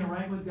far as being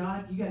right with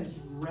God, you guys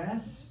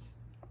rest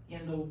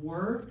in the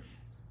work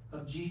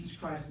of Jesus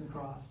Christ on the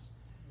cross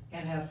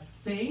and have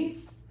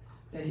faith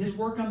that his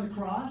work on the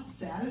cross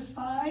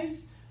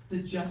satisfies the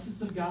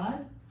justice of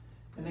God,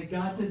 and that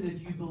God says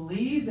if you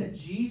believe that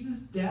Jesus'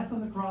 death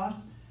on the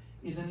cross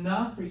is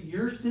enough for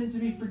your sin to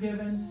be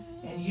forgiven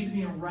and you to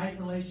be in right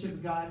relationship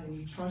with God, and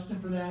you trust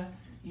him for that,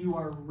 you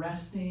are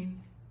resting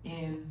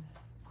in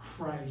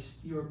Christ.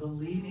 You are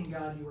believing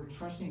God. You are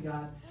trusting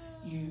God.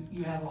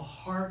 You have a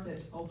heart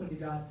that's open to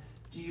God.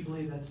 Do you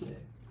believe that today?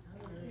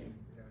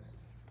 Yes.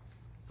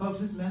 Folks,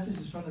 this message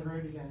is from the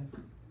very beginning.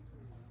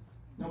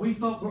 Now we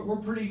felt we're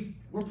pretty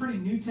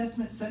New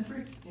Testament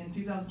centric in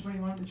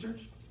 2021 in the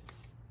church,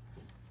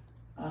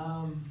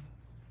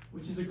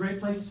 which is a great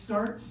place to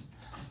start.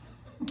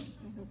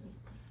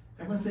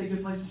 Everyone say a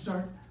good place to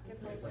start.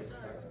 Good place to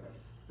start.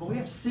 But we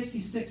have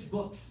 66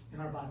 books in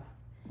our Bible,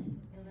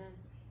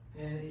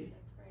 Amen.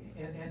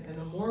 and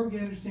the more we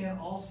can understand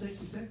all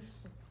 66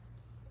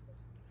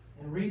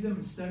 and read them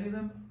and study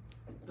them,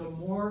 the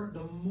more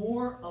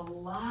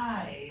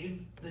alive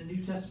the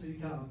New Testament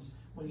becomes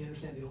when you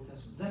understand the Old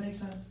Testament. Does that make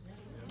sense?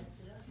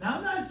 Now,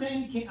 I'm not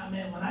saying you can't.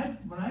 Man,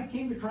 when I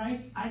came to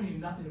Christ, I knew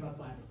nothing about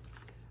the Bible.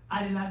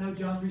 I did not know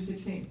John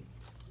 3:16.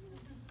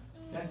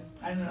 Okay?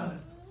 I didn't know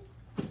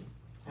that.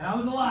 And I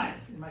was alive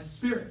in my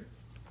spirit.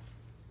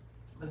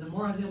 But the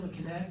more I was able to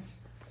connect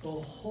the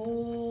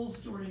whole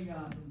story of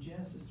God from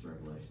Genesis to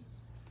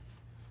Revelations,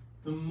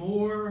 the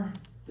more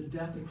the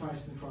death of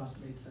Christ on the cross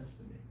made sense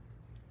to me,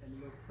 and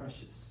the more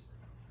precious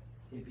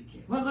it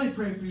became. Well, let me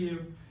pray for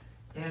you,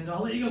 and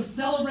I'll let you go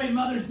celebrate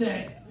Mother's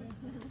Day.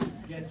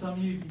 Again, some of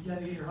you got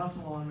to get your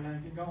hustle on,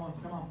 man. Get going.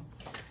 Come on.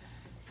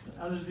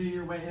 Others of you,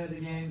 you're way ahead of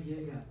the game. Yeah,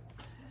 you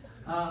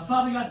got.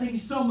 Father God, thank you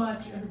so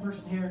much, every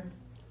person here.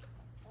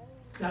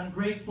 God, I'm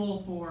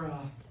grateful for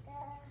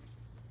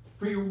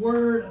your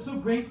word. I'm so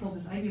grateful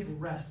this idea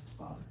of rest,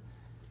 Father.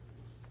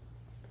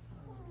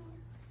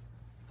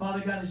 Father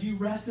God, as you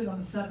rested on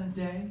the seventh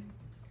day,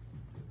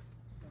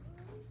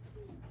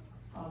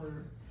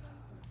 Father,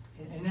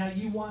 and now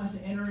you want us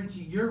to enter into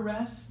your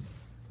rest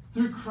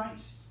through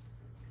Christ.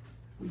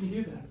 We can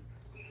do that.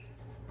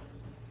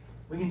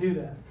 We can do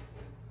that.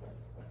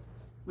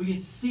 We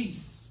can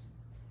cease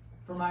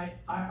from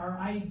our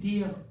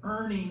idea of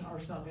earning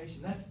our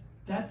salvation.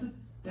 That's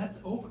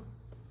over.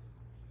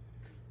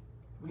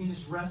 We can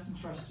just rest and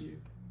trust you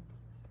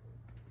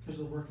because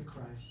of the work of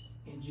Christ.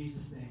 In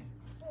Jesus' name.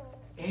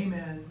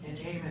 Amen and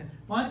amen.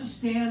 Why don't you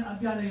stand?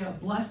 I've got a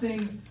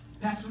blessing.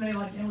 Pastor Renee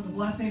likes to end with a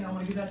blessing. I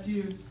want to give that to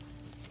you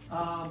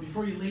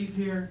before you leave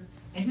here.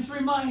 And just a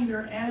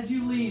reminder, as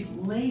you leave,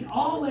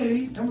 all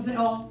ladies, everyone say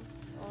all.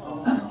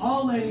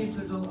 All ladies,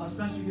 there's a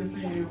special gift for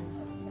you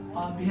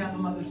on behalf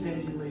of Mother's Day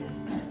as you leave.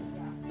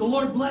 The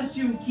Lord bless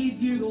you and keep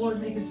you. The Lord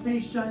make his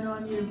face shine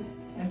on you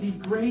and be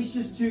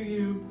gracious to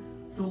you.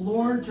 The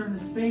Lord turn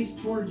his face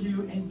towards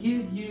you and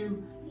give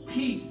you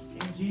peace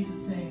in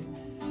Jesus' name.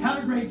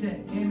 Have a great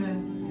day.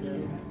 Amen.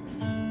 Amen.